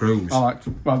Tom Cruise. I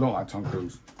don't like Tom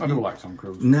Cruise. I do like Tom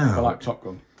Cruise. No. I like Top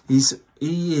Gun. He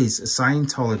is a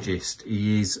Scientologist.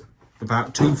 He is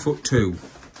about 2'2",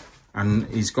 and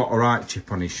he's got a right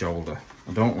chip on his shoulder.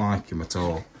 I don't like him at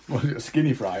all. Was it a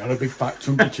skinny fry or a big fat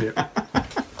chunky chip?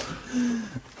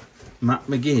 Matt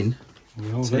McGinn,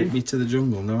 Take Me to the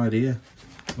Jungle, no idea.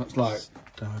 That's like,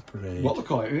 Star Parade. what they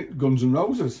call it, Guns N'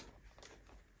 Roses.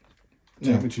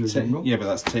 Take Me to the Jungle. Yeah, but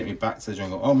that's Take Me Back to the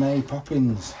Jungle. Oh, Mary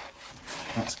Poppins.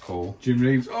 That's cool. Jim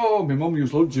Reeves. Oh, my mum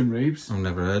used to love Jim Reeves. I've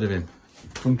never heard of him.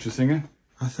 Country singer.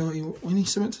 I thought when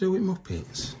he's something to do with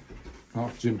Muppets.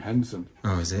 Oh, Jim Henson.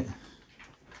 Oh, is it?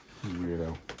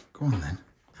 Weirdo. Go on then.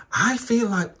 I feel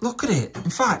like, look at it.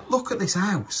 In fact, look at this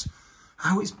house.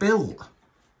 How it's built.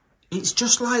 It's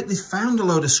just like they found a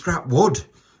load of scrap wood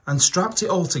and strapped it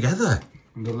all together.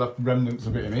 And they left remnants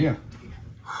of it in here.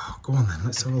 Oh, go on then,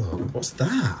 let's have a look. What's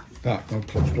that? That, no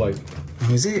clutch plate.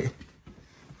 Oh, is it?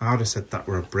 I would have said that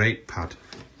were a brake pad.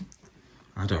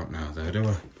 I don't know though, do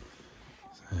I?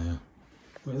 So,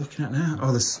 what are you looking at now?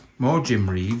 Oh, there's more Jim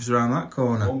Reeves around that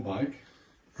corner. One bike.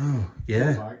 Oh,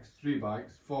 yeah. 4 bikes, 3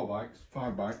 bikes, 4 bikes,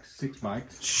 5 bikes, 6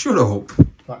 bikes. Shut up.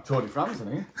 Like Tour de France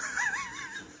in here.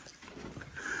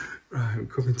 Right, I'm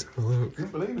coming to have a look. I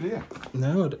can't believe it here.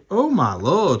 No, oh my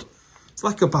lord. It's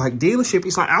like a bike dealership.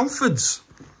 It's like Alfred's.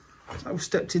 It's like we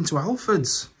stepped into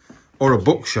Alfred's. Or a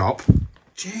bookshop.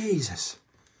 Jesus.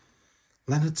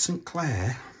 Leonard St.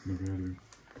 Clair.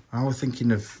 I was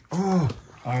thinking of, oh.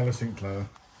 Isla St. Clair.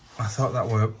 I thought that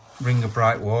were Ring of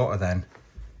Bright Water then.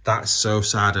 That's so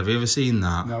sad. Have you ever seen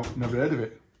that? No, never heard of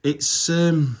it. It's,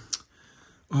 oh,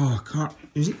 I can't,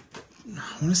 is it,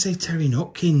 I want to say Terry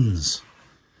Nutkins.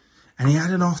 And he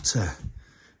had an otter.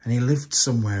 And he lived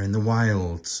somewhere in the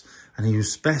wilds. And he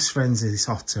was best friends with this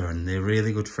otter. And they're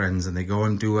really good friends. And they go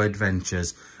and do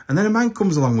adventures. And then a man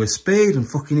comes along with a spade and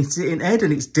fucking hits it in the head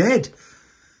and it's dead.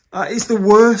 It's the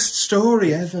worst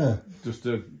story ever. Just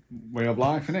a way of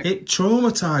life, innit? It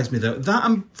traumatised me though. That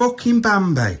and fucking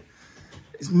Bambi.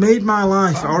 It's made my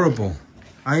life horrible.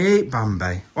 I hate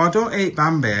Bambi. Well, I don't hate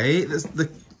Bambi. I hate the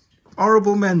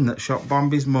horrible men that shot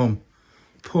Bambi's mum.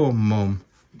 Poor mum.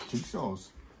 Jigsaws.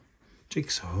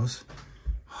 Jigsaws?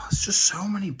 Oh, there's just so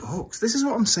many books. This is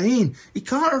what I'm saying. You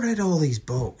can't have read all these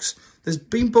books. There's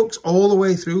been books all the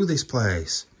way through this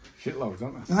place. Shitloads,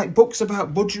 aren't there? Like books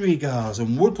about budgerigars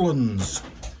and woodlands.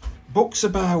 Books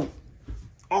about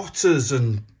otters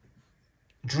and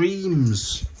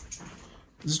dreams.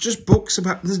 There's just books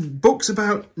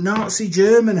about Nazi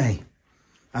Germany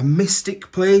and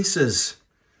mystic places.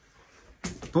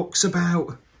 Books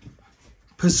about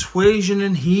persuasion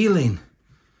and healing.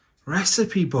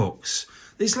 Recipe books.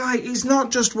 It's like, it's not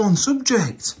just one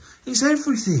subject. It's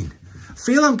everything. I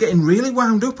feel I'm getting really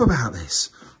wound up about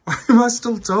this. Why am I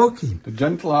still talking? The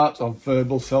gentle arts of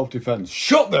verbal self-defence.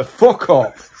 Shut the fuck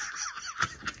up!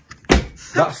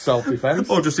 That's self-defence.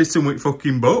 Or just hit him with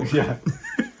fucking book. Yeah.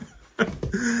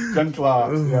 Gentle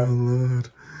arts, Oh, yeah. Lord.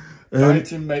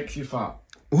 Dieting makes you fat.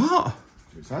 What?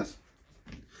 It says.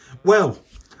 Well,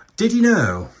 did you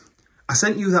know? I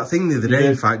sent you that thing the other day,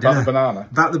 in fact, didn't I? About the banana.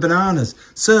 About the bananas.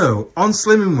 So, on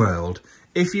Slimming World,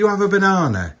 if you have a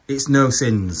banana, it's no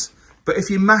sins. But if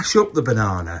you mash up the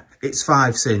banana, it's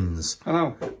 5 sins. I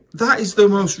know. That is the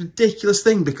most ridiculous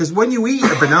thing, because when you eat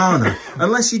a banana,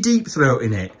 unless you're deep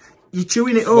throating it, you're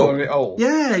chewing it Swallowing up. it all.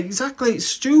 Yeah, exactly. It's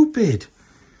stupid.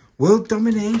 World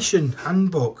Domination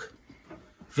Handbook.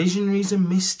 Visionaries and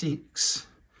Mystics.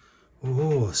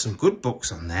 Oh, some good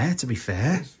books on there, to be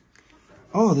fair.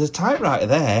 Oh, there's a typewriter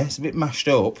there. It's a bit mashed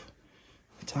up.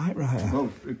 A typewriter. Well,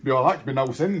 it'd be alright to be no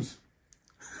sins.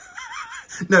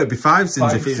 No, it'd be 5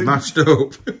 sins 5 if it's sins. mashed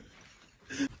up.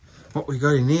 What we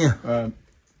got in here?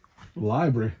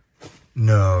 Library.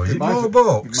 No, is it more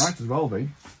books? It might as well be.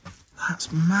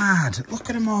 That's mad. Look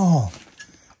at them all.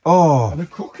 Oh, And a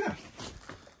cooker.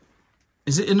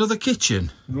 is it another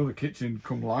kitchen? Another kitchen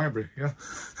come library, yeah.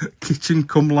 Kitchen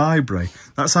cum library.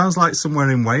 That sounds like somewhere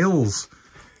in Wales.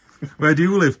 Where do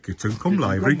you live? Kitchen cum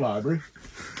library. Come library.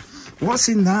 What's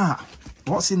in that?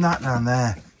 What's in that down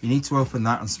there? You need to open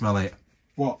that and smell it.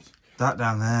 What? That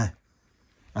down there.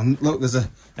 And look, there's a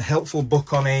helpful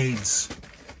book on AIDS.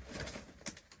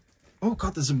 Oh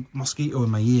God, there's a mosquito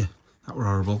in my ear. That were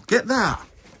horrible. Get that.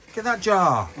 Get that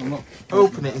jar. I'm not...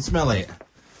 Open it and smell it.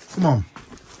 Come on.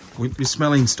 We're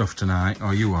smelling stuff tonight,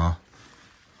 or you are.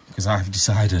 Because I've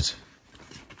decided.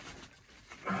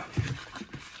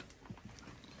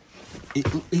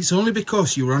 It's only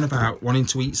because you were on about wanting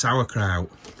to eat sauerkraut.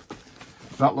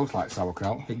 That looks like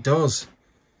sauerkraut. It does.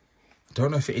 I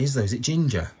don't know if it is though. Is it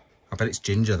ginger? I bet it's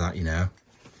ginger, that, you know.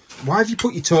 Why have you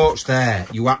put your torch there,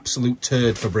 you absolute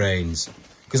turd for brains?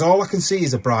 Because all I can see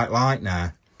is a bright light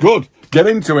now. Good. Get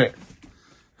into it.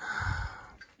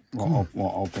 What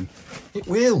open? It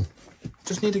will.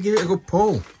 Just need to give it a good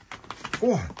pull.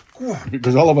 Go on, go on.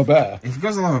 Because I'll have a bear. If it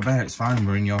goes along a bear, it's fine.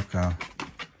 We're in your car.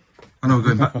 I know we're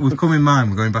going back. We've come in mine.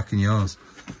 We're going back in yours.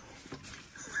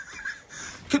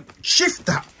 Shift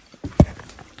that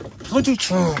bloody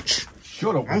torch.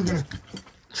 Shut up. I'm gonna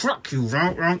crack you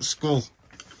right round skull.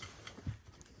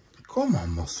 Come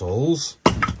on, muscles.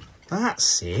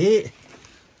 That's it.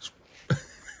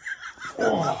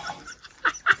 Oh.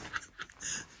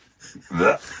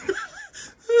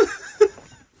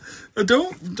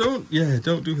 Don't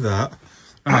do that.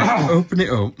 Right, open it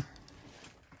up.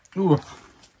 Ooh.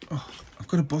 Oh, I've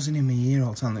got a buzzing in my ear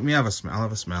all the time. Let me have a smell. I'll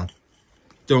have a smell.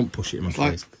 Don't push it in my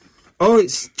face. Oh,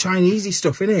 it's Chinesey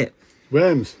stuff, isn't it?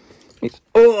 Worms.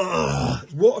 Oh,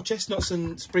 water chestnuts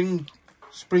and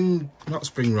not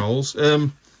spring rolls.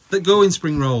 That go in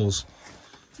spring rolls,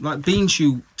 like bean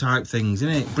shoot type things,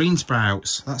 isn't it? Bean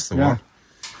sprouts. That's the one.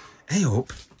 Hey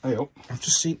up. Hey up. I've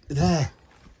just seen there.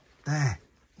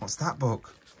 What's that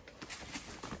book?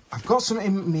 I've got something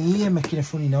in my ear making a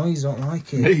funny noise. Don't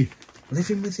like it. Me.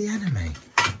 Living with the enemy.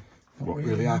 What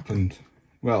really happened?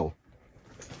 Well,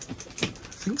 I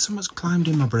think something's climbed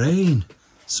in my brain.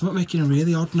 Something making a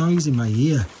really odd noise in my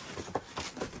ear.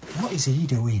 What is he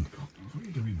doing? what are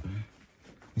you doing there?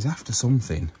 He's after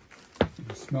something.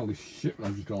 I smell this shit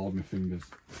as you got all my fingers.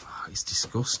 Oh, it's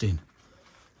disgusting.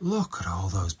 Look at all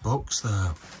those books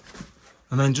though.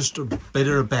 And then just a bit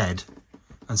of a bed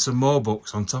and some more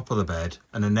books on top of the bed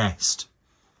and a nest.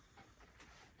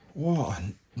 What?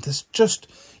 There's just,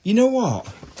 you know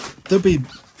what? There'll be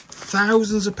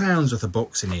thousands of pounds worth of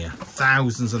books in here.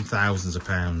 Thousands and thousands of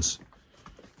pounds.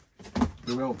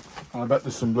 There will. I bet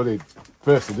there's some bloody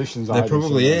first editions. There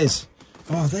probably is.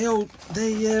 Oh, they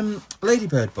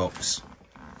Ladybird books.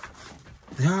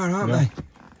 They are, aren't they?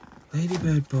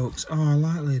 Ladybird books. Oh, I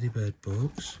like Ladybird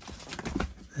books.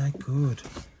 They're good.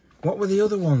 What were the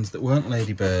other ones that weren't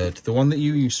Ladybird? The one that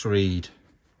you used to read?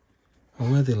 Or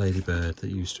were they Ladybird that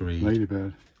you used to read?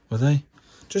 Ladybird. Were they?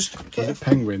 Just get a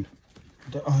penguin.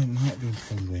 Oh, it might be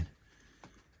a penguin.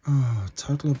 Oh,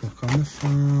 toddler book on the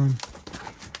farm.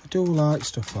 I do like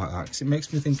stuff like that because it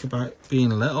makes me think about being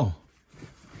little.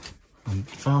 I'm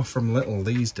far from little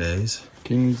these days.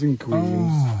 Kings and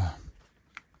Queens. Oh,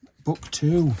 book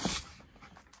 2.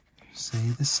 Say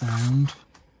the sound.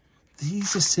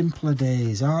 These are simpler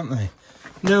days, aren't they?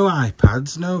 No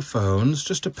iPads, no phones,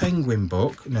 just a penguin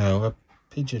book. No, a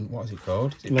pigeon, what is it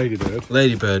called? Is it Ladybird.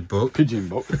 Ladybird book. Pigeon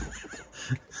book.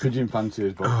 Pigeon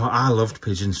fanciers book. Oh, I loved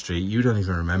Pigeon Street. You don't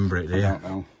even remember it, do you? I don't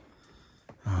know.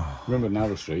 Remember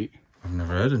Narrow Street? I've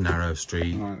never heard of Narrow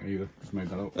Street. I haven't either. Just made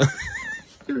that up.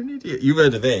 You're an idiot. You've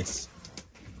heard of this?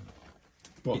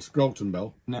 What, Scroton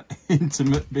Bell? No,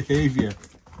 intimate behaviour.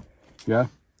 Yeah.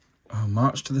 Oh,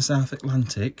 March to the South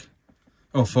Atlantic.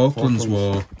 Oh, Falklands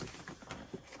War.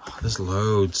 Oh, there's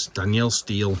loads. Danielle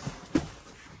Steele.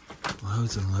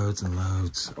 Loads and loads and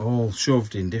loads. All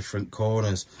shoved in different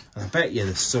corners. And I bet you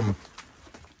there's some...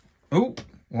 Oh,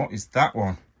 what is that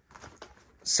one?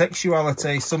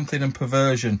 Sexuality, Something and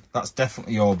Perversion. That's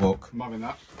definitely your book. I'm having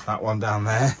that. That one down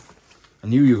there. I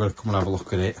knew you were going to come and have a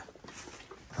look at it.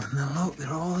 And then look,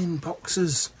 they're all in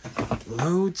boxes.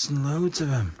 Loads and loads of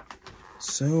them.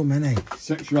 So many.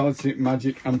 Sexuality,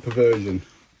 Magic and Perversion.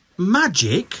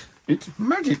 Magic? It's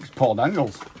magic, it's Paul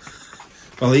Daniels.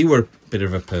 Well, he were a bit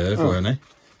of a perv, weren't he?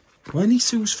 Weren't he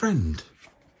Sue's friend?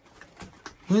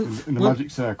 In the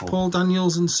magic circle. Paul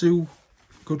Daniels and Sue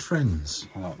good friends?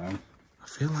 I don't know. I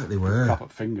feel like they were. Crap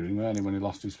at fingering, weren't he, when he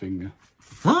lost his finger?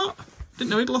 What?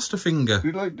 Didn't know he'd lost a finger.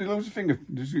 Did he lose a finger?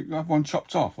 Did he have one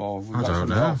chopped off? Or I don't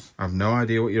know. I've no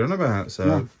idea what you're on about,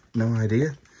 so no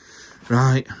idea.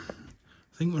 Right.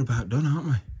 I think we're about done, aren't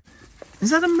we?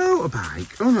 Is that a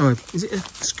motorbike? Oh no, is it a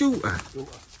scooter?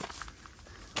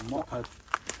 A moped.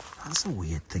 That's a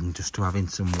weird thing just to have in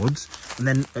some woods. And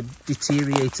then a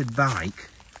deteriorated bike.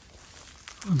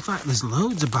 Oh, in fact, there's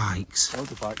loads of bikes.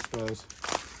 Loads of bike spurs.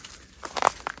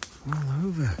 All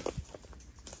over.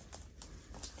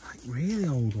 Like really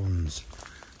old ones.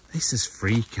 This is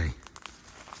freaky.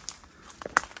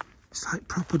 It's like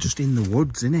proper just in the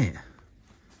woods, isn't it?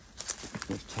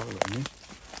 There's a toilet in here.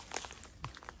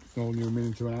 It's all new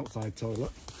meaning to an outside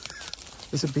toilet.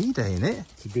 There's a bidet in it.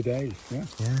 It's a bidet, yeah.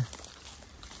 Yeah.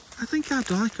 I think I'd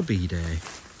like a bidet. I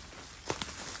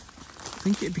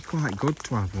think it'd be quite good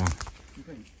to have one. You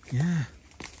think? Yeah.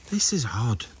 This is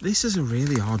odd. This is a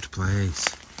really odd place.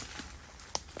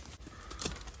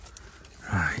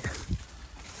 Right.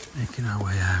 Making our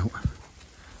way out.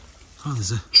 Oh,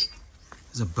 there's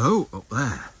a boat up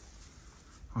there.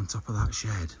 On top of that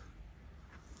shed.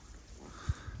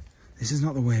 This is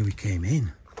not the way we came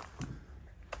in.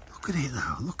 Look at it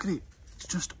though. Look at it. It's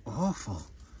just awful.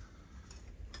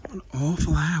 What an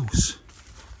awful house.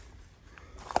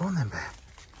 Go on then, Bear.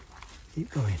 Keep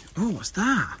going. Oh, what's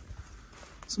that?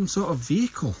 Some sort of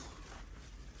vehicle.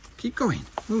 Keep going.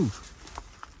 Move.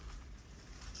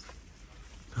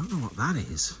 Don't know what that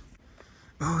is.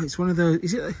 Oh, it's one of those.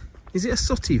 Is it a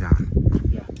sooty van?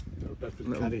 Yeah, little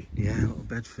Bedford caddy. Yeah, a little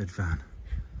Bedford van.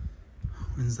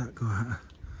 When's that go out?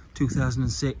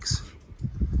 2006.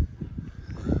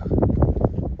 Wow.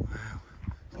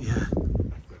 Yeah.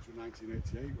 That's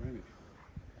 1988, wasn't it?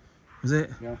 Was it?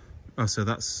 Yeah. Oh, so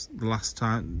that's the last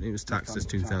time it was taxed as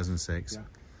 2006. Yeah.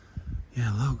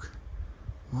 Yeah, look.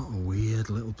 What a weird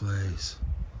little place.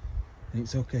 And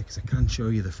it's okay because I can show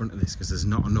you the front of this because there's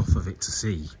not enough of it to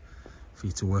see for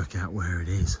you to work out where it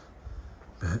is.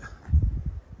 But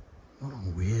what a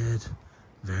weird,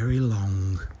 very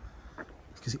long,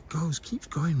 because it keeps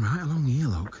going right along here,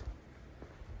 look.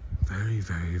 Very,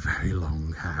 very, very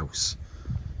long house.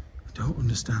 I don't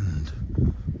understand.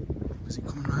 Is it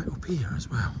coming right up here as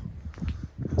well?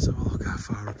 Let's have a look how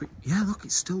far up it... Yeah, look,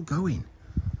 it's still going.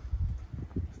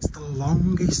 It's the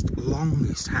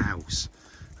longest house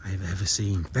I have ever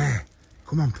seen. Bear,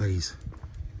 come on, please.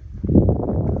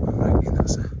 I'm reckon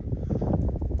that's a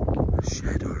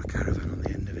shed or a caravan on the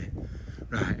end of it.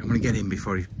 Right, I'm going to get in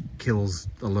before he kills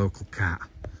a local cat.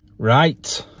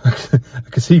 Right, I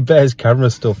can see Bear's camera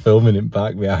still filming him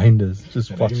back behind us,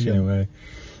 just flashing away.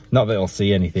 Not that he'll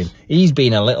see anything. He's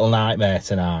been a little nightmare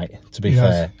tonight, to be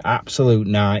fair. Absolute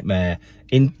nightmare.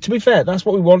 To be fair, that's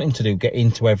what we want him to do, get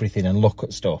into everything and look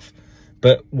at stuff.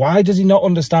 But why does he not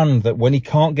understand that when he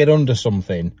can't get under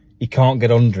something, he can't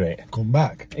get under it? Come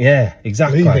back. Yeah,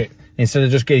 exactly. Leave it. Instead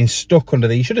of just getting stuck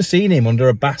under you should have seen him under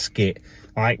a basket,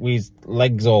 like with his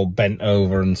legs all bent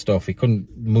over and stuff. He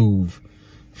couldn't move.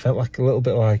 Felt like a little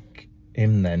bit like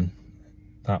him then.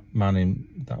 That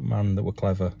man that were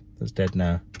clever, that's dead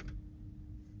now.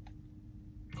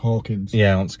 Hawkins.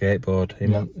 Yeah, on skateboard.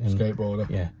 Skateboarder.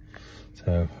 Yeah.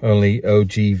 So only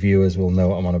OG viewers will know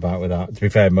what I'm on about with that. To be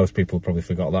fair, most people probably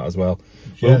forgot that as well.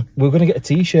 Yeah. We were going to get a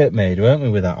t-shirt made, weren't we,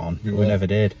 with that on? We never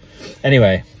did.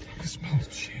 Anyway. It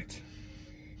smells shit.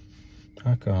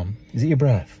 How come? Is it your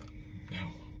breath? No.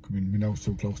 I mean, my nose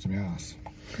too close to my ass.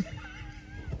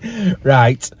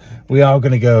 Right. We are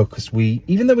going to go because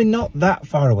even though we're not that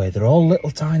far away, they're all little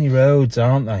tiny roads,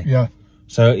 aren't they? Yeah.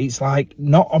 So it's like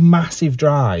not a massive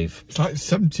drive. It's like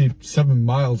 77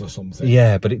 miles or something.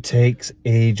 Yeah, but it takes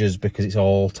ages because it's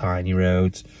all tiny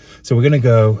roads. So we're going to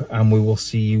go and we will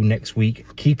see you next week.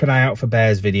 Keep an eye out for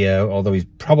Bear's video, although he's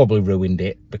probably ruined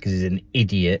it because he's an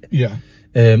idiot. Yeah.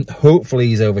 Hopefully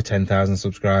he's over 10,000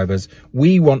 subscribers.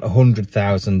 We want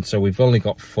 100,000, so we've only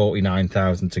got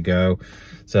 49,000 to go.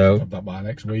 So have that by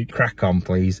next week. Crack on,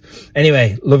 please.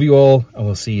 Anyway, love you all and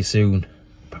we'll see you soon.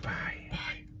 Bye-bye.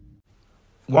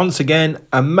 Once again,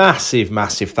 a massive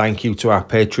thank you to our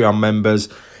Patreon members.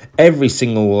 Every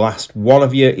single last one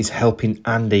of you is helping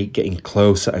Andy getting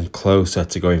closer and closer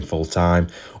to going full time.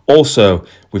 Also,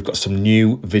 we've got some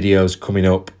new videos coming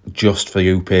up just for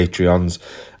you Patreons.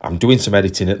 I'm doing some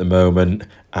editing at the moment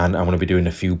and I'm going to be doing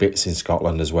a few bits in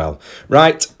Scotland as well.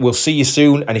 Right, we'll see you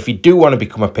soon. And if you do want to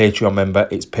become a Patreon member,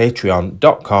 it's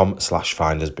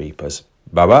patreon.com/findersbeepers.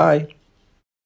 Bye-bye.